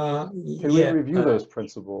we review those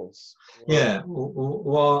principles?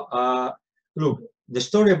 Well, look, the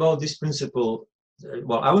story about this principle,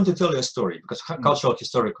 well, I want to tell you a story because cultural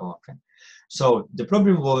historical. Okay. So the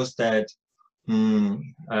problem was that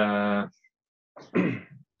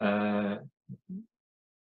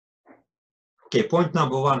okay, point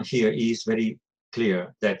number 1 here is very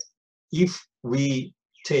clear that if we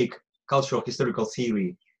take cultural historical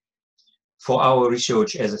theory for our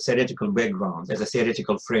research as a theoretical background, as a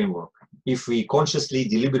theoretical framework, if we consciously,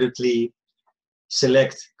 deliberately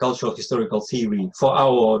select cultural historical theory for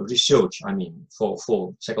our research, I mean, for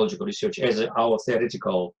psychological research as our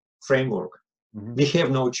theoretical framework, we have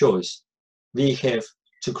no choice. We have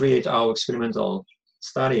to create our experimental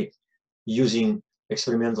study using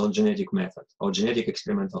experimental genetic method or genetic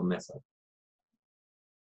experimental method.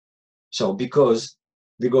 So because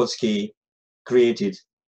Vygotsky created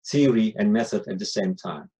theory and method at the same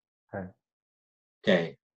time.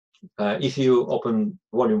 Okay. If you open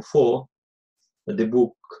volume 4, the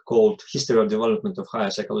book called History of Development of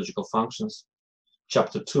Higher Psychological Functions,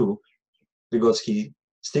 chapter 2, Vygotsky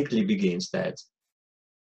strictly begins that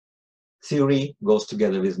theory goes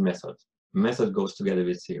together with method. Method goes together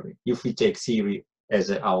with theory. If we take theory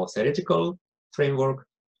as our theoretical framework,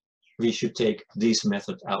 we should take this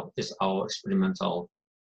method out as our experimental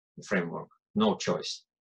framework. No choice.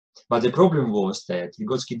 But the problem was that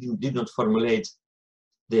Vygotsky did not formulate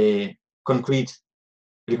the concrete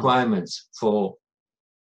requirements for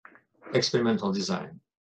experimental design.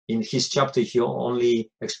 In his chapter, he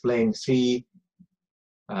only explained 3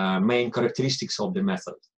 main characteristics of the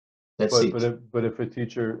method. That's it. But if a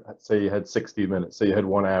teacher, say you had 60 minutes, say you had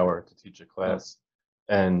 1 hour to teach a class,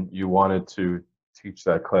 and you wanted to teach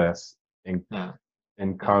that class in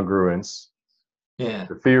congruence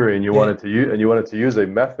to theory, and you wanted to use a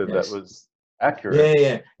method that was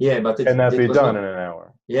accurate. But can that be done in an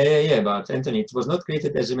hour? But Anthony, it was not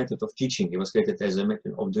created as a method of teaching. It was created as a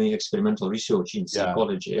method of doing experimental research in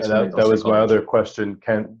psychology. That was my other question.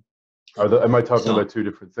 Am I talking about 2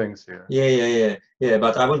 different things here? Yeah.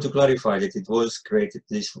 But I want to clarify that it was created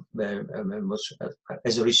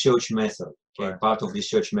as a research method, part of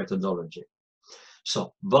research methodology.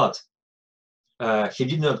 So, but he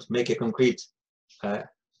did not make a concrete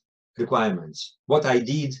requirements. What I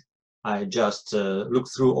did, I just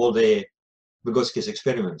looked through all the Vygotsky's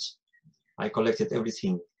experiments. I collected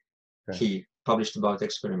everything he published about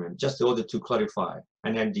experiment, just in order to clarify,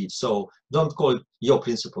 and I did. So don't call it your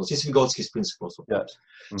principles, it's Vygotsky's principles.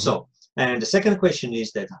 So, and the second question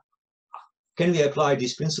is that, can we apply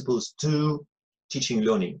these principles to teaching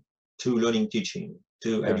learning, to learning teaching,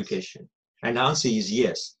 to education? And the answer is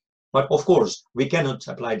yes. But of course, we cannot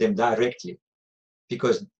apply them directly,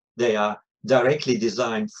 because they are directly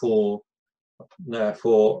designed for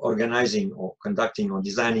organizing or conducting or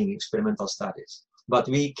designing experimental studies. But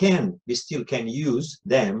we still can use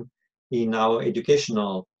them in our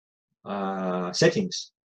educational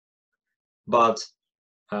settings. But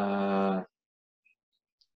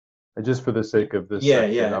just for the sake of this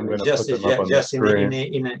section, I'm going to put them up on the screen.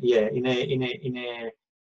 in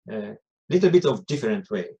a little bit of different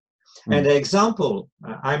way. And the example,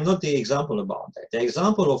 I'm not the example about that. The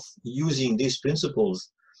example of using these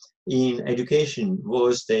principles in education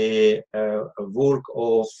was the work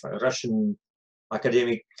of Russian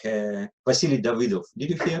academic Vasily Davidov. Did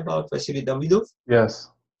you hear about Vasily Davidov? Yes.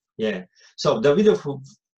 Yeah. So Davidov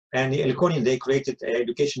and Elkonin, they created an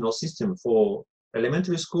educational system for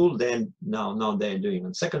elementary school. Then now they're doing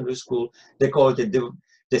in secondary school. They call it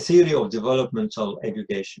the theory of developmental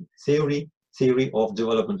education. Theory of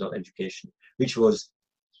developmental education, which was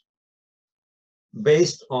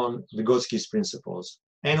based on Vygotsky's principles.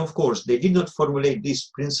 And of course, they did not formulate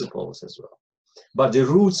these principles as well, but the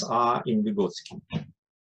roots are in Vygotsky.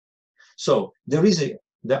 So there is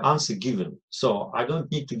the answer given. So I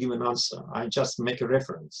don't need to give an answer. I just make a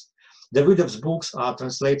reference. Davidov's books are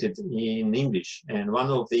translated in English, and one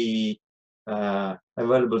of the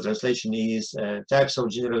available translation is Types of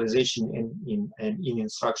Generalization in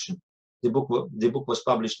Instruction. The book was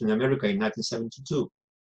published in America in 1972.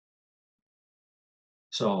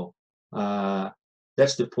 So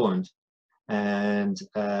that's the point. And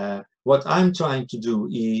what I'm trying to do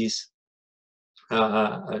is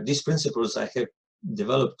these principles I have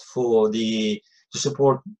developed to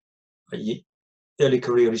support early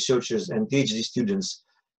career researchers and PhD students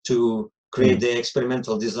to create the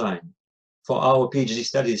experimental design for our PhD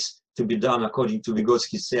studies to be done according to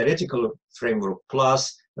Vygotsky's theoretical framework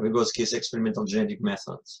plus Vygotsky's experimental genetic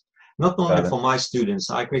methods. Not only for my students,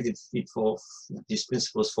 I created it for these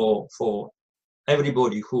principles for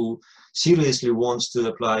everybody who seriously wants to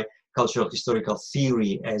apply cultural historical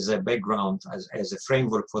theory as a background, as a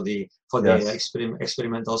framework for the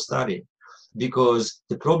experimental study. Because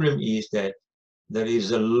the problem is that there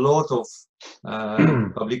is a lot of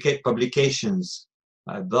publications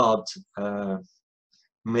about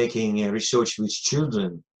making research with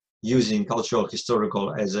children using cultural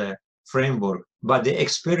historical as a framework, but the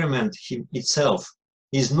experiment itself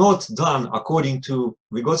is not done according to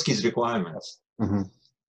Vygotsky's requirements,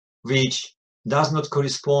 which does not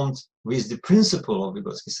correspond with the principle of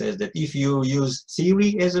Vygotsky. Says that if you use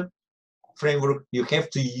theory as a framework, you have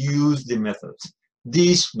to use the methods,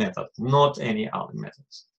 this method, not any other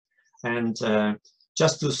methods. And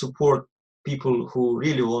just to support people who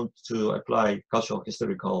really want to apply cultural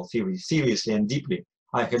historical theory seriously and deeply,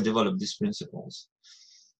 I have developed these principles.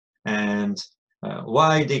 And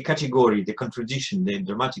why the category, the contradiction, the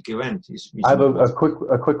dramatic event is I have a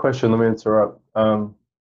quick question. Let me interrupt.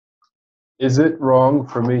 Is it wrong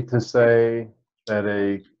for me to say that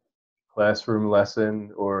a classroom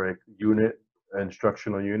lesson or a unit,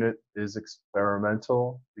 instructional unit, is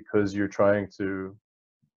experimental because you're trying to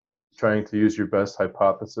use your best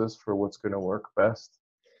hypothesis for what's going to work best?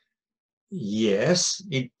 Yes,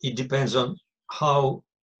 it depends on how.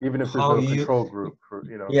 Even if there's no control group, for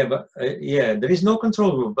Yeah, but yeah, there is no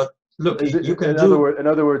control group. But look, you can in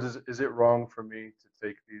other words, is it wrong for me to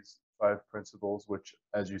take these 5 principles, which,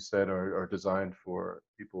 as you said, are designed for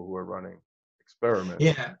people who are running experiments?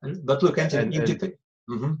 Yeah, but look, Anthony, and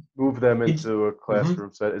move them into a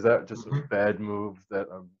classroom set? Is that just a bad move that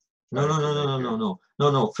I'm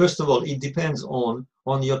No. First of all, it depends on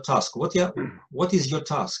your task. What is your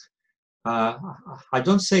task? I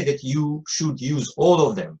don't say that you should use all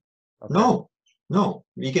of them. Okay. No.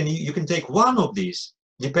 You can take one of these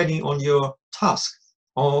depending on your task,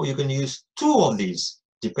 or you can use 2 of these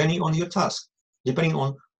depending on your task, depending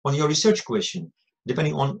on your research question,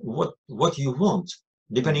 depending on what you want,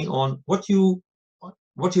 depending on what you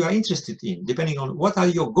are interested in, depending on what are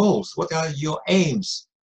your goals, what are your aims,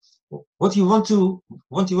 what you want to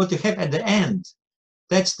have at the end.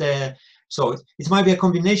 So it might be a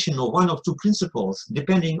combination of 1 or 2 principles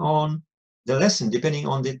depending on the lesson, depending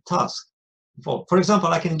on the task. For example,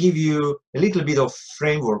 I can give you a little bit of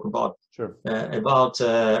framework about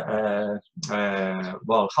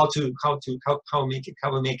well, how we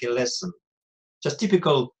make a lesson, just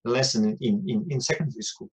typical lesson in secondary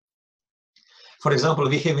school. For example,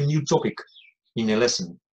 we have a new topic in a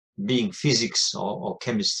lesson, being physics or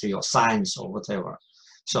chemistry or science or whatever.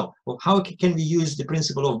 So how can we use the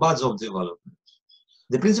principle of buds of development?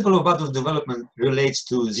 The principle of buds of development relates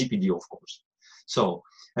to ZPD, of course. So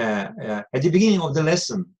at the beginning of the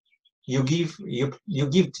lesson, you give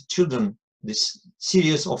to children this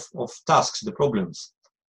series of tasks, the problems,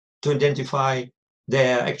 to identify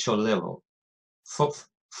their actual level.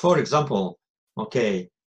 For example, okay,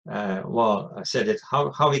 well, I said that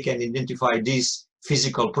how we can identify these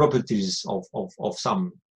physical properties of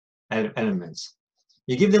some elements.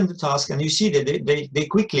 You give them the task, and you see that they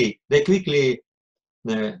quickly they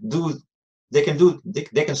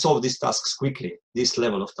can solve these tasks quickly, this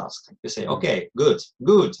level of task. You say, okay, good,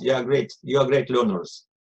 you are great learners.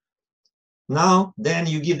 Now, then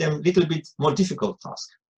you give them a little bit more difficult task.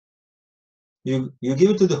 You give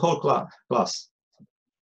it to the whole class,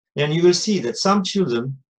 and you will see that some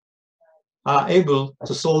children are able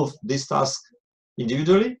to solve this task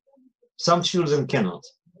individually. Some children cannot.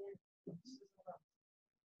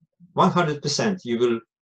 100%, you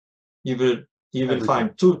will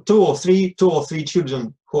find two or three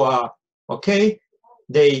children who are okay.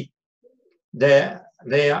 They are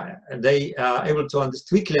able to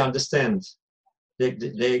quickly understand.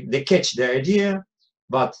 They catch the idea,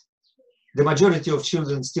 but the majority of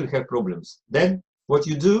children still have problems. Then what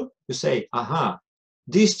you do, you say, aha,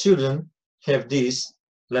 these children have this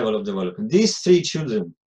level of development. These 3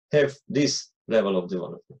 children have this level of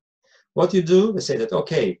development. What you do, they say that,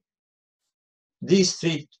 okay, these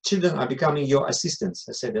 3 children are becoming your assistants.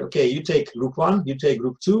 I said, okay, you take group 1, you take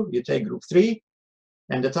group 2, you take group 3,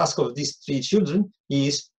 and the task of these 3 children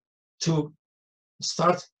is to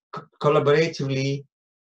start collaboratively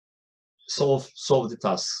solve the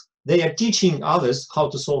tasks. They are teaching others how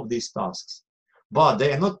to solve these tasks, but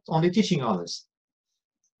they are not only teaching others,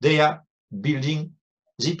 they are building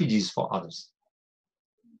ZPDs for others.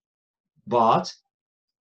 But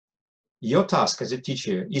your task as a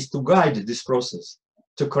teacher is to guide this process,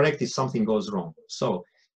 to correct if something goes wrong. So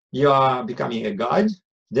you are becoming a guide,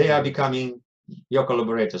 they are becoming your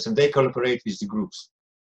collaborators, and they collaborate with the groups.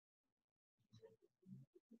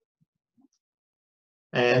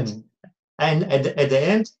 And at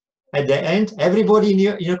the end, everybody in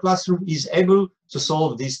your classroom is able to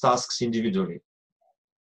solve these tasks individually.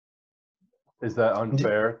 Is that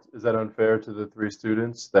unfair? Is that unfair to the 3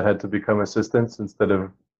 students that had to become assistants instead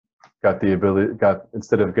of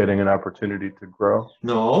getting an opportunity to grow?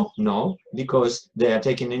 No, because they are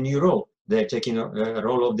taking a new role. They are taking a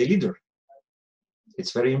role of the leader.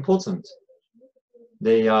 It's very important.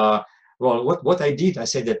 They are, well, what I did, I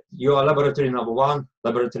said that you are laboratory number 1,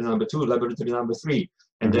 laboratory number 2, laboratory number 3,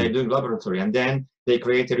 and they're doing laboratory, and then they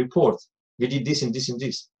create a report. We did this and this and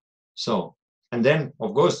this. So, and then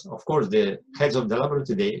of course the heads of the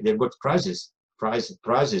laboratory, they've got prizes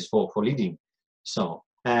for leading. So,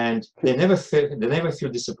 and they never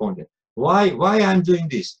feel disappointed. Why I'm doing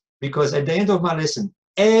this? Because at the end of my lesson,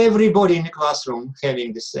 everybody in the classroom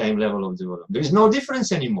having the same level of development. There is no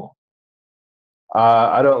difference anymore.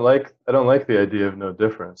 I don't like the idea of no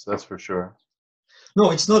difference. That's for sure.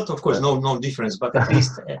 No, it's not, of course, no difference, but at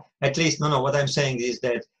least no. What I'm saying is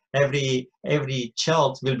that every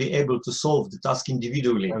child will be able to solve the task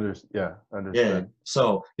individually. Understood. Yeah.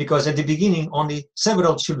 So because at the beginning only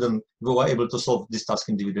several children were able to solve this task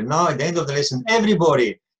individually. Now at the end of the lesson,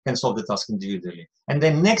 everybody can solve the task individually. And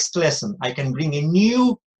then next lesson, I can bring a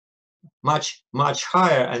new, much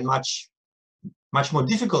higher and much more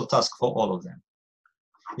difficult task for all of them.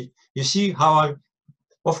 You see how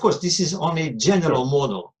of course, this is only a general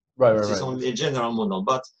model. This is only a general model.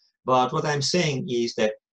 But what I'm saying is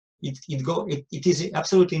that it is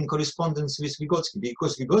absolutely in correspondence with Vygotsky,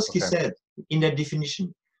 because Vygotsky said in that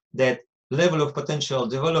definition that level of potential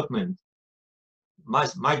development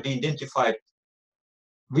might be identified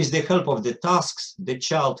with the help of the tasks the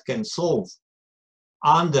child can solve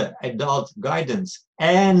under adult guidance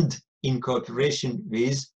and in cooperation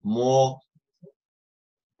with more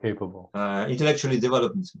capable intellectually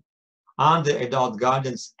development under adult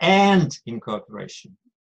guidance and in cooperation.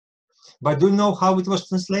 But do you know how it was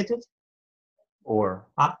translated? Or.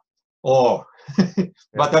 But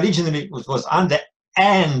originally it was under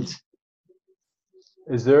and.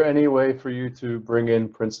 Is there any way for you to bring in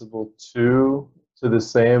principle 2 to the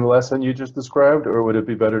same lesson you just described, or would it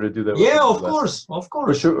be better to do that with yeah, a of course, lesson? Of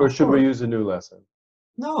course. Or should we use a new lesson?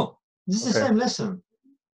 No, this is the same lesson.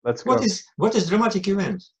 Let's go. What is dramatic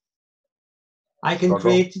event? I can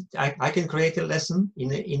create a lesson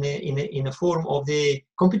in a form of the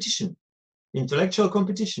competition, intellectual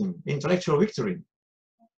competition, intellectual victory.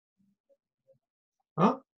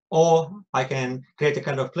 Huh? Or I can create a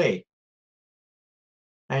kind of play.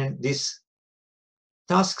 And these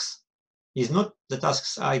tasks is not the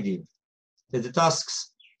tasks I did. The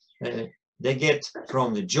tasks they get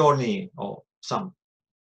from the journey or some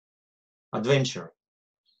adventure.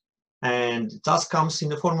 And the task comes in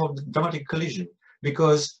the form of the dramatic collision,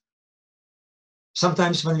 because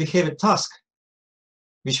sometimes when we have a task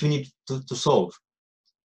which we need to solve,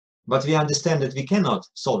 but we understand that we cannot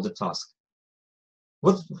solve the task,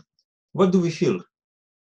 what do we feel?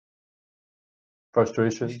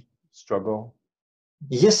 Frustration, struggle.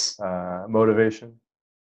 Yes. Motivation.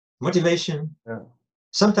 Motivation. Yeah.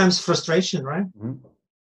 Sometimes frustration, right? Mm-hmm.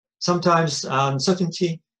 Sometimes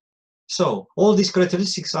uncertainty. So all these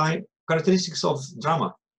characteristics are characteristics of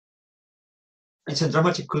drama. It's a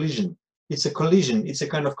dramatic collision. It's a collision. It's a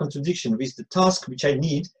kind of contradiction with the task which I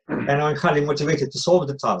need, and I'm highly motivated to solve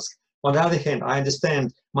the task. On the other hand, I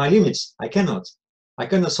understand my limits. I cannot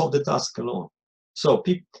solve the task alone. So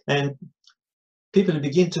people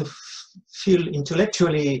begin to feel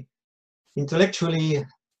intellectually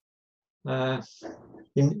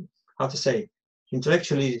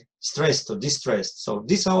stressed or distressed. So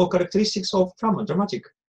these are all characteristics of drama, dramatic.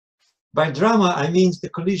 By drama, I mean the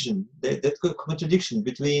collision, the contradiction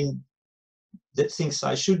between the things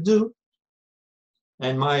I should do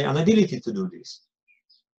and my inability to do this.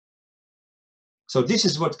 So this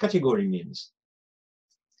is what category means.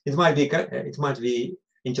 It might be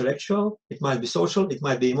intellectual, it might be social, it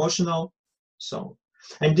might be emotional. So,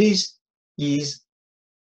 and this is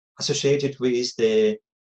associated with the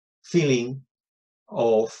feeling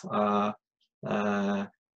of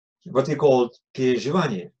what we call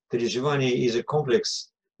переживание. Переживание is a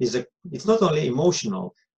complex, it's not only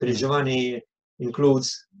emotional. Переживание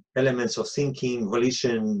includes elements of thinking,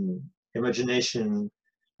 volition, imagination,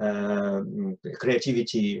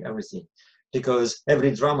 creativity, everything. Because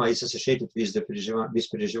every drama is associated with the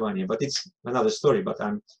переживание, but it's another story. But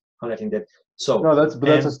I'm highlighting that. So no, that's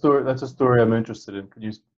a story. That's a story I'm interested in. Could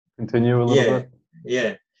you continue a little bit?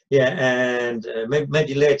 Yeah, and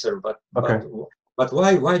maybe later. But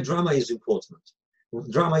why drama is important?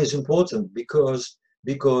 Drama is important because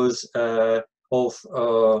of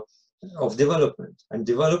development, and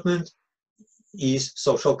development is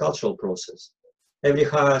social cultural process. Every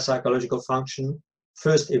higher psychological function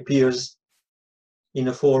first appears in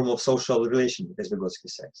a form of social relation, as Vygotsky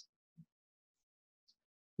says,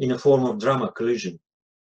 in a form of drama collision,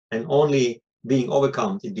 and only being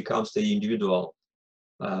overcome, it becomes the individual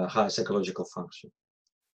high psychological function.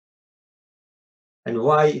 And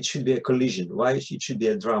why it should be a collision? Why it should be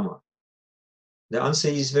a drama? The answer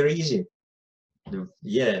is very easy. The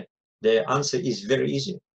answer is very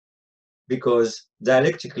easy. Because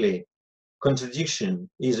dialectically, contradiction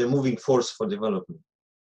is a moving force for development.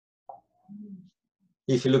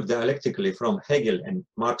 If you look dialectically from Hegel and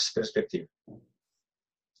Marx's perspective,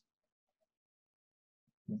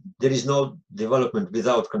 there is no development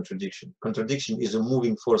without contradiction. Contradiction is a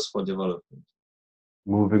moving force for development.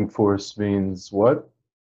 Moving force means what?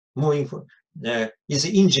 Moving for is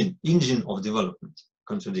the engine of development.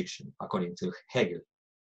 Contradiction, according to Hegel.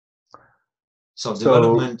 So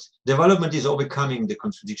development is overcoming the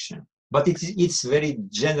contradiction, but it's very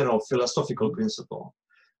general philosophical principle.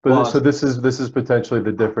 But so this is potentially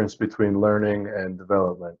the difference between learning and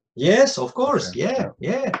development. Yes, of course. Okay.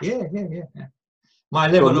 Yeah. My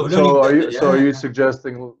level of learning. So are you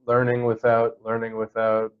suggesting learning without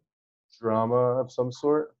drama of some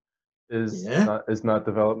sort is not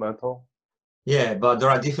developmental? Yeah, but there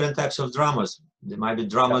are different types of dramas. There might be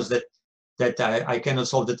dramas that I cannot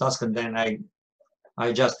solve the task and then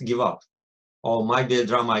I just give up. Or might be a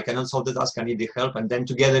drama, I cannot solve the task, I need the help, and then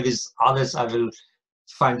together with others I will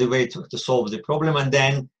find a way to solve the problem, and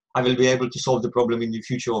then I will be able to solve the problem in the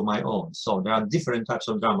future on my own. So there are different types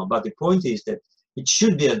of drama, but the point is that it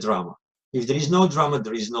should be a drama. If there is no drama,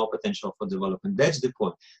 there is no potential for development. That's the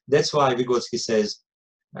point. That's why Vygotsky says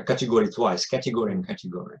category twice, category and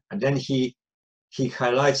category. And then he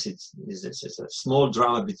highlights it. It's a small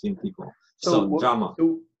drama between people. So drama.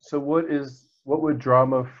 So what would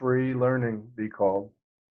drama-free learning be called?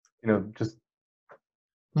 Just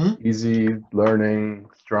easy learning,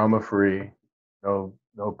 drama-free, no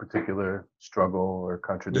particular struggle or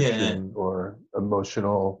contradiction or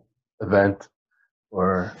emotional event,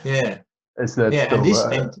 or is that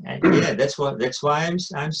still, that's why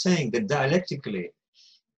I'm saying that dialectically,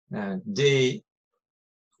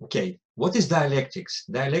 what is dialectics?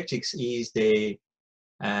 Dialectics is the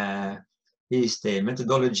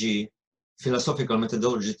methodology, philosophical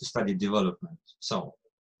methodology to study development. So,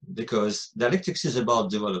 because dialectics is about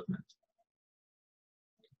development.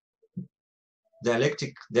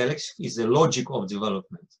 Dialectics is the logic of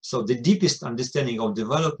development. So the deepest understanding of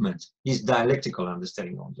development is dialectical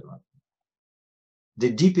understanding of development. The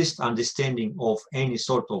deepest understanding of any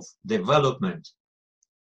sort of development,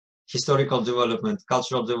 historical development,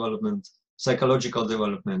 cultural development, psychological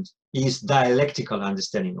development, is dialectical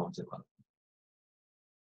understanding of development.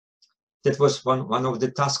 That was one of the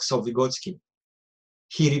tasks of Vygotsky.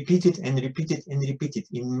 He repeated and repeated and repeated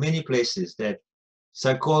in many places that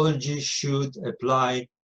psychology should apply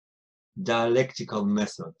dialectical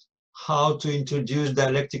method. How to introduce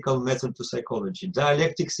dialectical method to psychology,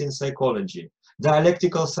 dialectics in psychology,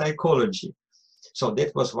 dialectical psychology. So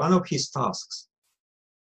that was one of his tasks.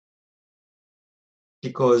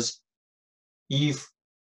 Because if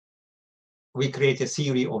we create a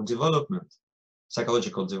theory of development,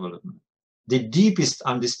 psychological development, the deepest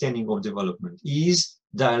understanding of development is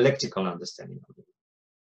dialectical understanding of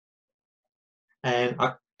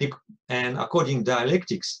development. And according to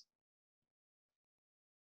dialectics,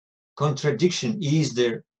 contradiction is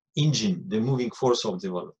the engine, the moving force of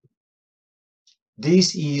development.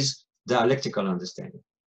 This is dialectical understanding.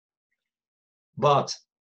 But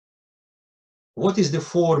what is the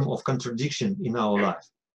form of contradiction in our life?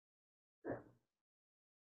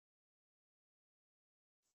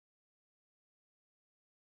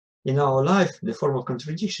 In our life, the form of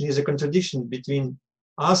contradiction is a contradiction between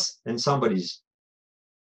us and somebody's.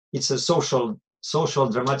 It's a social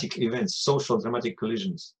dramatic events, social dramatic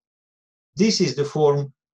collisions. This is the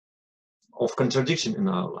form of contradiction in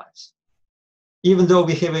our lives. Even though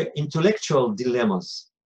we have intellectual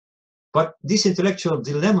dilemmas, but these intellectual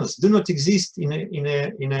dilemmas do not exist in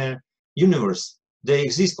a universe. They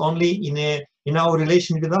exist only in our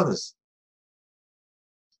relation with others.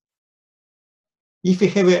 If we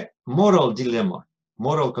have a moral dilemma,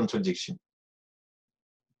 moral contradiction,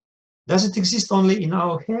 does it exist only in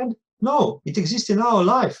our head? No, it exists in our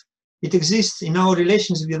life. It exists in our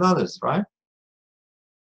relations with others, right?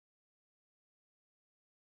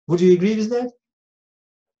 Would you agree with that?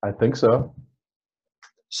 I think so.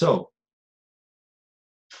 So,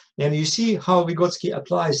 and you see how Vygotsky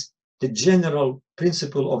applies the general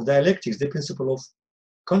principle of dialectics, the principle of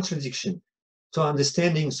contradiction, to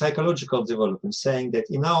understanding psychological development, saying that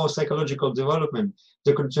in our psychological development,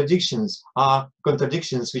 the contradictions are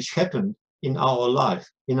contradictions which happen in our life,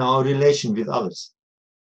 in our relation with others.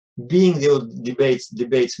 Being the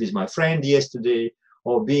debates with my friend yesterday,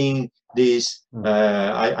 or being this,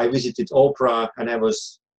 I visited opera and I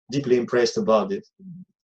was deeply impressed about it,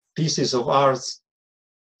 pieces of art,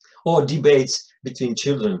 or debates between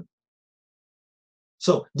children.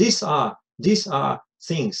 So these are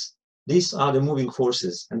things. These are the moving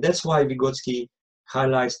forces, and that's why Vygotsky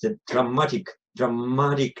highlights the dramatic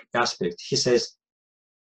aspect. He says,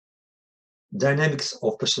 dynamics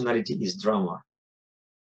of personality is drama.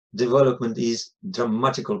 Development is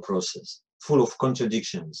dramatical process, full of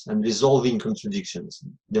contradictions and resolving contradictions.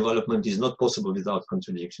 Development is not possible without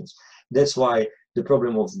contradictions. That's why the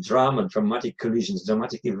problem of drama, dramatic collisions,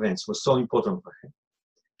 dramatic events was so important for him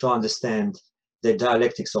to understand the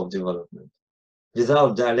dialectics of development.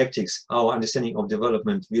 Without dialectics, our understanding of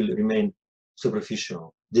development will remain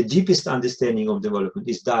superficial. The deepest understanding of development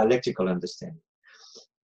is dialectical understanding.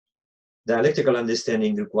 Dialectical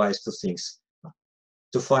understanding requires two things: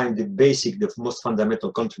 to find the basic, the most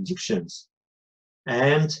fundamental contradictions,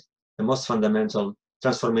 and the most fundamental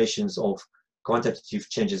transformations of quantitative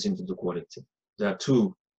changes into the quality. There are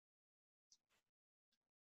two: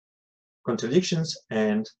 contradictions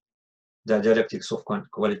and the dialectics of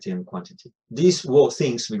quality and quantity. These were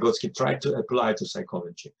things Vygotsky tried to apply to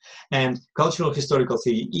psychology. And cultural historical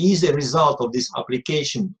theory is a result of this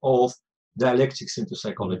application of dialectics into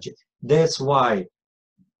psychology. That's why,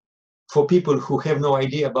 for people who have no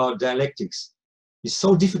idea about dialectics, it's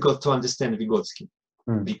so difficult to understand Vygotsky,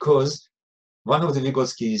 because one of the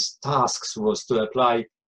Vygotsky's tasks was to apply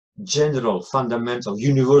general, fundamental,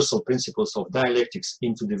 universal principles of dialectics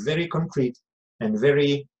into the very concrete and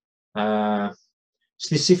very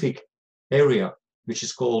specific area, which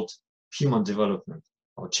is called human development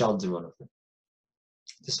or child development.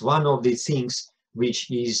 It's one of the things which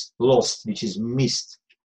is lost, which is missed.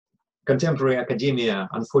 Contemporary academia,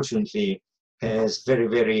 unfortunately, has very,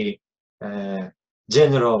 very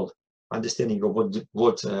general understanding of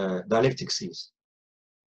what dialectics is.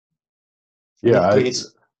 Yeah,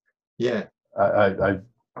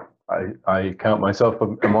 I count myself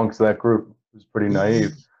amongst that group. Who's pretty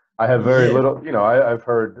naive. I have very little, you know, I've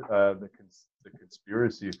heard the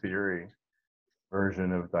conspiracy theory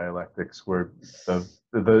version of dialectics, where have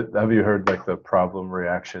you heard like the problem,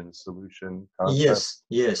 reaction, solution concept?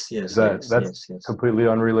 Yes. That's completely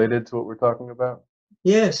unrelated to what we're talking about?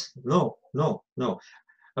 Yes, no.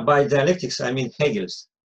 By dialectics, I mean Hegel's.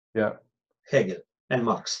 Yeah. Hegel and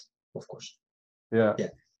Marx, of course. Yeah.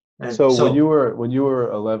 And so when you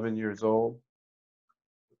were 11 years old,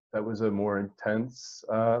 that was a more intense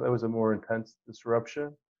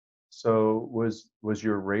disruption. So was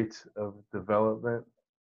your rate of development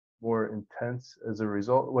more intense as a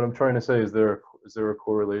result? What I'm trying to say is there a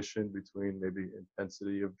correlation between maybe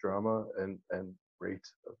intensity of drama and rate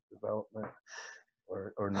of development,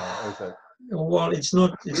 or not? Or is that... Well, it's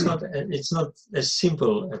not as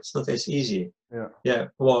simple. It's not as easy. Yeah.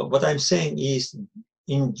 Well, what I'm saying is,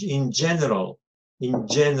 in general,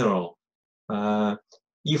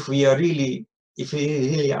 if we really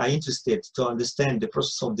are interested to understand the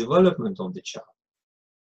process of development of the child,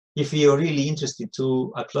 if we are really interested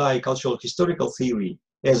to apply cultural historical theory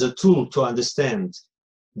as a tool to understand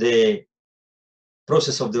the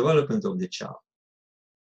process of development of the child,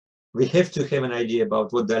 we have to have an idea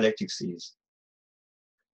about what dialectics is.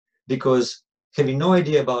 Because having no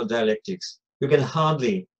idea about dialectics, you can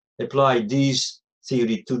hardly apply this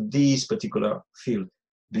theory to this particular field,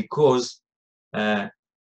 because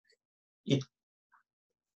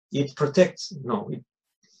it protects, no, it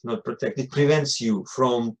not protect, it prevents you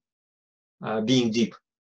from being deep.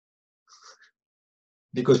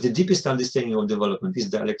 Because the deepest understanding of development is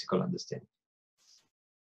dialectical understanding.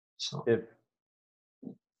 So if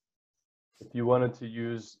you wanted to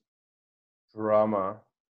use drama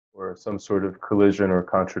or some sort of collision or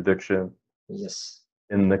contradiction, yes,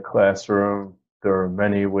 in the classroom, there are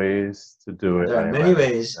many ways to do it. There are many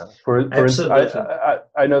ways. Yeah. For instance,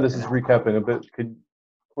 I know this is recapping a bit.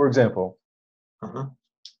 For example,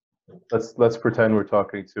 let's pretend we're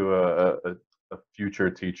talking to a future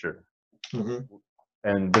teacher,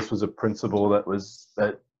 and this was a principle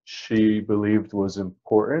that she believed was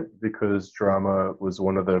important because drama was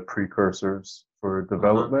one of the precursors for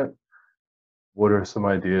development. What are some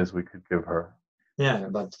ideas we could give her? Yeah,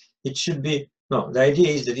 but it should be, no, the idea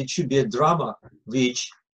is that it should be a drama which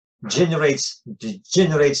generates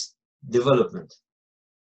development.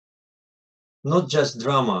 Not just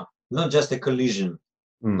drama, not just a collision,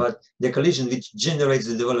 but the collision which generates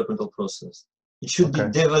the developmental process. It should be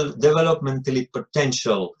developmentally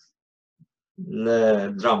potential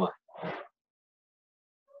drama.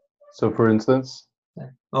 So, for instance?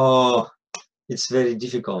 Oh, it's very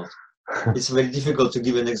difficult. It's very difficult to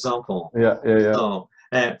give an example. Yeah. So,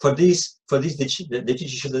 for this, the teacher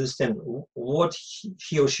should understand what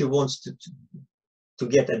he or she wants to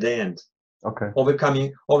get at the end. Okay.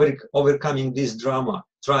 Overcoming this drama,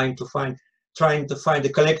 trying to find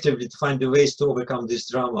collectively to find the ways to overcome this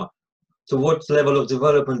drama. To what level of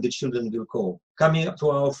development the children will go. Coming up to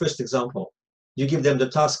our first example, you give them the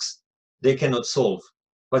tasks they cannot solve,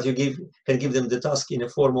 but you can give them the task in a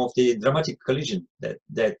form of the dramatic collision that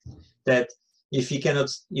if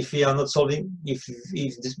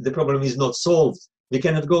the problem is not solved, we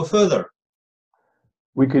cannot go further.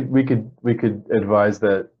 we could advise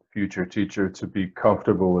that future teacher to be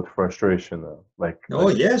comfortable with frustration, though. Oh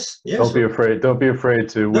yes, yes. Don't be afraid to Don't be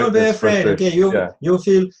witness afraid. frustration. Okay, you Yeah.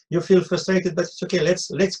 you feel frustrated, but it's okay.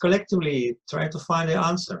 Let's collectively try to find the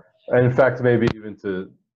answer. And in fact, maybe even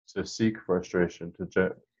to seek frustration,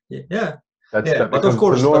 Yeah. that Yeah, but becomes of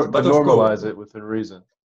course, to but of normalize course, it within reason.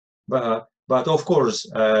 but of course,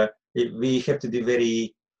 we have to be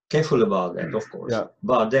very careful about that, of course. Yeah.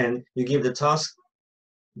 But then you give the task,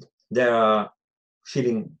 they are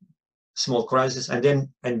feeling small crisis, and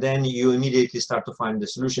then you immediately start to find the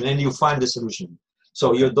solution, and you find the solution. So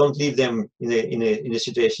Okay. you don't leave them in a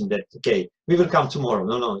situation that, okay, we will come tomorrow.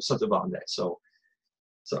 No, it's not about that.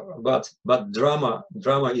 But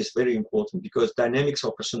drama is very important, because dynamics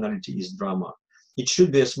of personality is drama. It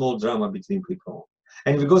should be a small drama between people.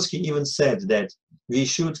 And Vygotsky even said that we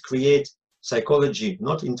should create psychology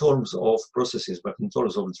not in terms of processes, but in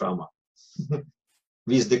terms of drama,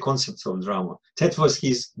 with the concepts of drama. That was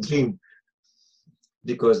his dream,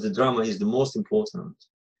 because the drama is the most important.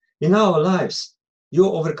 In our lives, you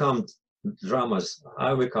overcome dramas, I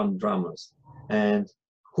overcome dramas, and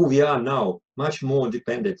who we are now much more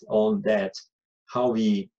dependent on that, how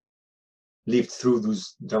we lived through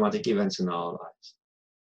those dramatic events in our lives.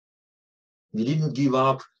 We didn't give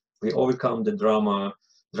up, we overcome the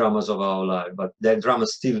dramas of our life, but that drama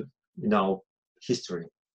is still in our history.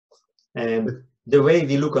 And the way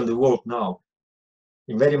we look on the world now,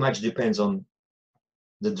 it very much depends on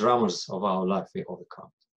the dramas of our life we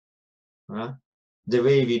overcome. Right? The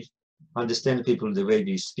way we understand people, the way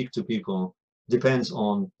we speak to people, depends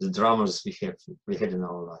on the dramas we had in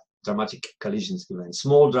our life. Dramatic collisions, events,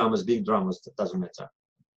 small dramas, big dramas, that doesn't matter.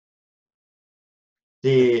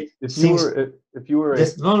 The If things, you were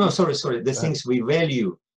sorry. The things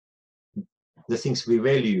we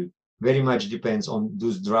value, very much depends on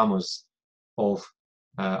those dramas of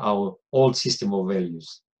our old system of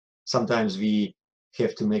values. Sometimes we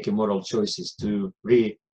have to make moral choices to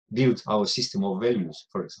rebuild our system of values,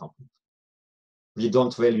 for example. We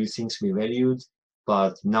don't value things we valued,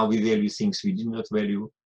 but now we value things we did not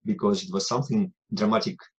value, because it was something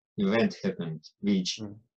dramatic event happened, which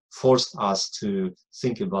forced us to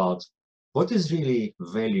think about what is really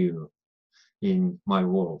value in my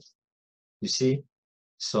world. You see?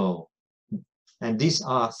 So, and these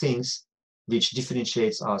are things which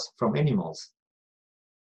differentiates us from animals.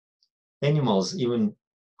 Animals, even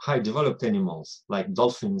high developed animals like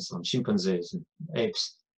dolphins and chimpanzees and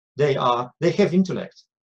apes, they have intellect.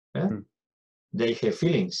 Yeah? They have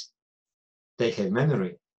feelings, they have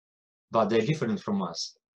memory, but they're different from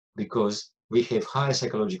us because we have high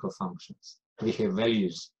psychological functions, we have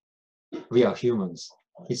values, we are humans.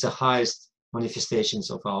 It's the highest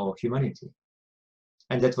manifestations of our humanity.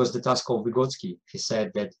 And that was the task of Vygotsky. He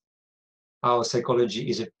said that our psychology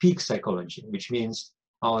is a peak psychology, which means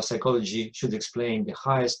our psychology should explain the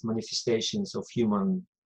highest manifestations of humanity,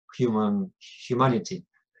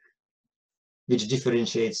 which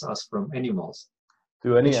differentiates us from animals.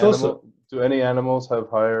 Do any animals have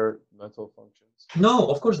higher mental functions? No,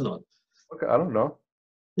 of course not. Okay, I don't know.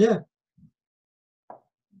 Yeah.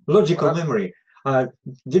 Logical memory.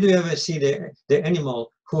 Did you ever see the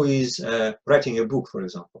animal who is writing a book, for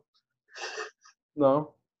example?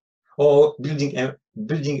 No. Or building a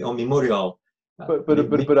memorial. But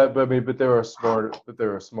there are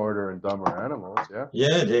smarter and dumber animals, yeah.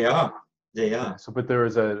 Yeah, they are. They are. So, but there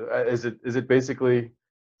is is it basically,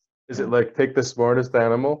 is it like take the smartest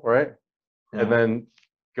animal, right, and then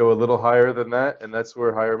go a little higher than that, and that's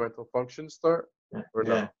where higher mental functions start, or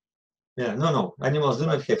no? Yeah, no. Animals do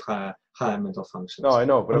not have higher mental functions. No, I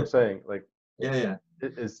know, but I'm saying, like, yeah.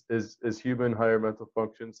 Is human higher mental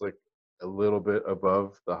functions like a little bit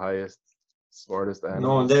above the highest, smartest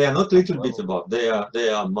animal? No, they are not little bit above. They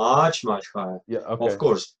are much higher. Yeah, okay. Of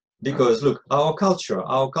course, because look, our culture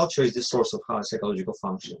is the source of high psychological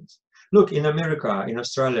functions. Look, in America, in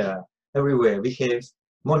Australia, everywhere we have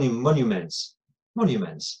monuments.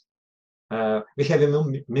 We have a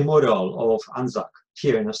memorial of Anzac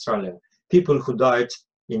here in Australia. People who died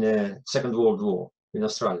in the Second World War in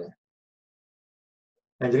Australia.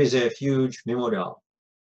 And there is a huge memorial.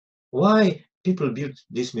 Why people built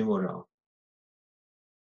this memorial?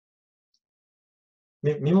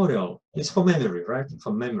 Memorial, it's for memory, right?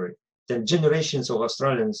 For memory. Then generations of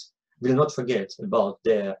Australians will not forget about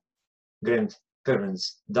their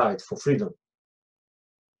grandparents died for freedom.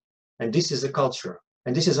 And this is a culture.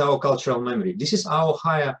 And this is our cultural memory. This is our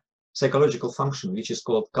higher psychological function, which is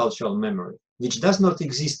called cultural memory, which does not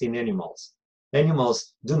exist in animals.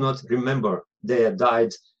 Animals do not remember their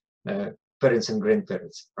died parents and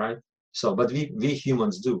grandparents, right? So, but we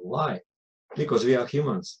humans do. Why? Because we are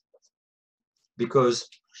humans. Because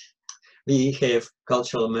we have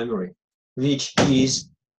cultural memory, which is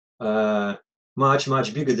much,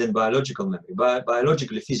 much bigger than biological memory.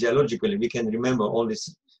 Biologically, physiologically, we can remember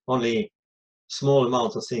only small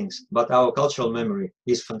amount of things, but our cultural memory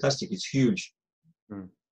is fantastic. It's huge.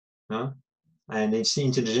 And it's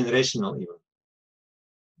intergenerational even.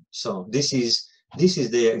 So this is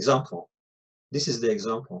the example. This is the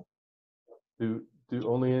example. Do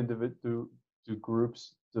only do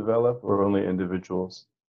groups develop, or only individuals?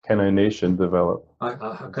 Can a nation develop?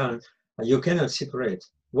 You cannot separate.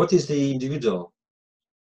 What is the individual?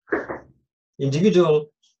 Individual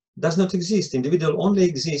does not exist. Individual only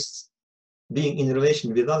exists being in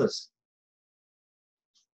relation with others,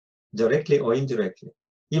 directly or indirectly.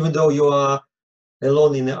 Even though you are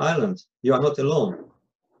alone in the island, you are not alone,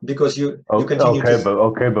 because you continue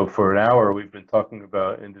to... but for an hour we've been talking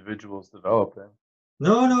about individuals developing.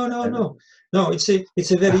 No. It's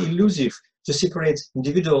a very elusive to separate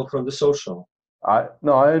individual from the social. I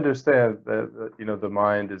understand that the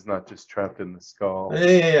mind is not just trapped in the skull.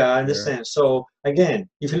 Yeah, I understand. So again,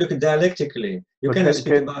 if you look at dialectically, you cannot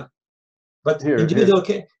speak about. But individual.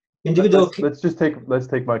 Let's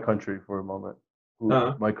take my country for a moment.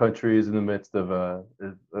 My country is in the midst of a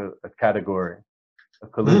category, a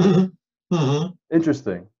collision.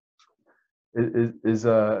 Interesting.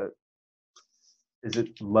 Is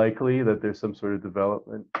it likely that there's some sort of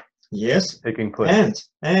development? Yes. Taking place.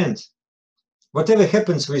 And whatever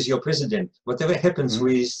happens with your president, whatever happens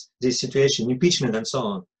with this situation, impeachment and so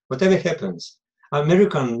on, whatever happens,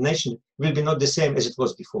 American nation will be not the same as it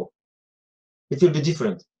was before. It will be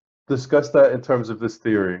different. Discuss that in terms of this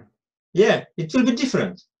theory. Yeah, it will be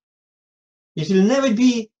different. It will never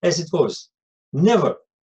be as it was. Never.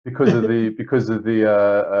 Because of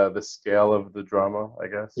the scale of the drama, I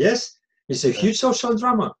guess. Yes, it's a huge social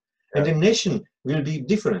drama, and the nation will be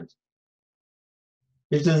different.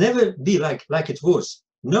 It will never be like it was.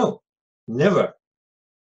 No, never.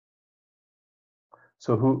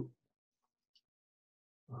 So who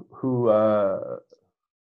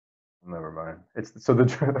never mind.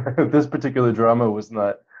 This particular drama was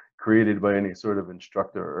not created by any sort of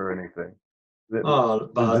instructor or anything. But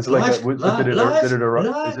does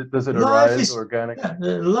it arise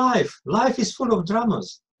organically? Life is full of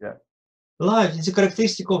dramas. Yeah. Life is a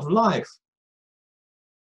characteristic of life.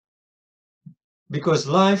 Because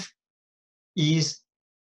life is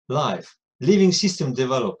life. Living systems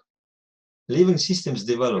develop. Living systems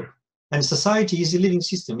develop. And society is a living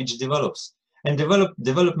system which develops. And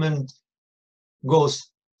development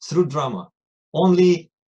goes through drama.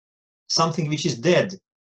 Only something which is dead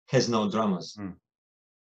has no dramas.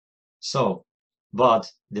 So,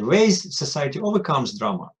 but the ways society overcomes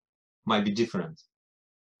drama might be different.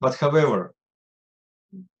 But however,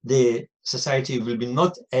 the society will be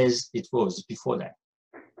not as it was before that.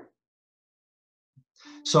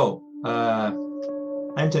 So,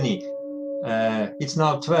 Anthony, it's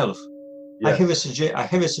now 12. Yes. I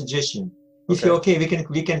have a suggestion. If you're okay,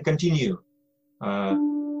 we can continue.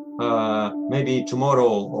 Maybe tomorrow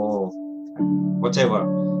or whatever,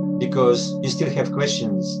 because you still have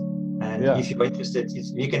questions. And if you're interested,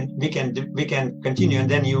 we can continue, and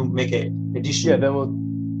then you make a addition. Yeah, then we'll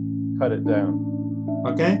cut it down.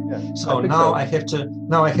 Okay. Yeah, so now I have to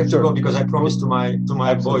go, because I promised to my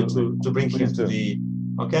boy to bring him to the.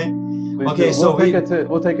 Okay. Please so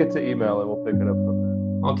we'll take it to email, and we'll pick it up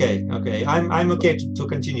from there. Okay. I'm okay to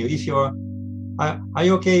continue. If you're, are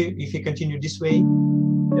you okay if you continue this way?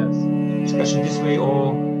 Yes. Discussion this way,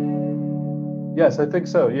 or? Yes, I think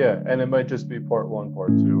so. Yeah, and it might just be part 1,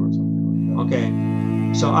 part 2, or something like that. Okay.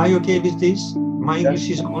 So are you okay with this? My English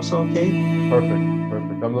is also okay. Perfect.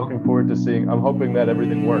 I'm looking forward to seeing. I'm hoping that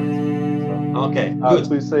everything works. So, okay. Good.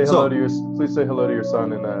 Please say hello to your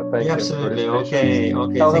son, and thank him. Absolutely. Okay.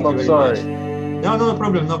 Tell him I'm sorry. No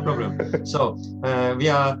problem. So we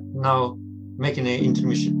are now making an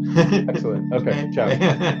intermission. Excellent. Okay. Ciao.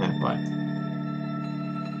 Bye.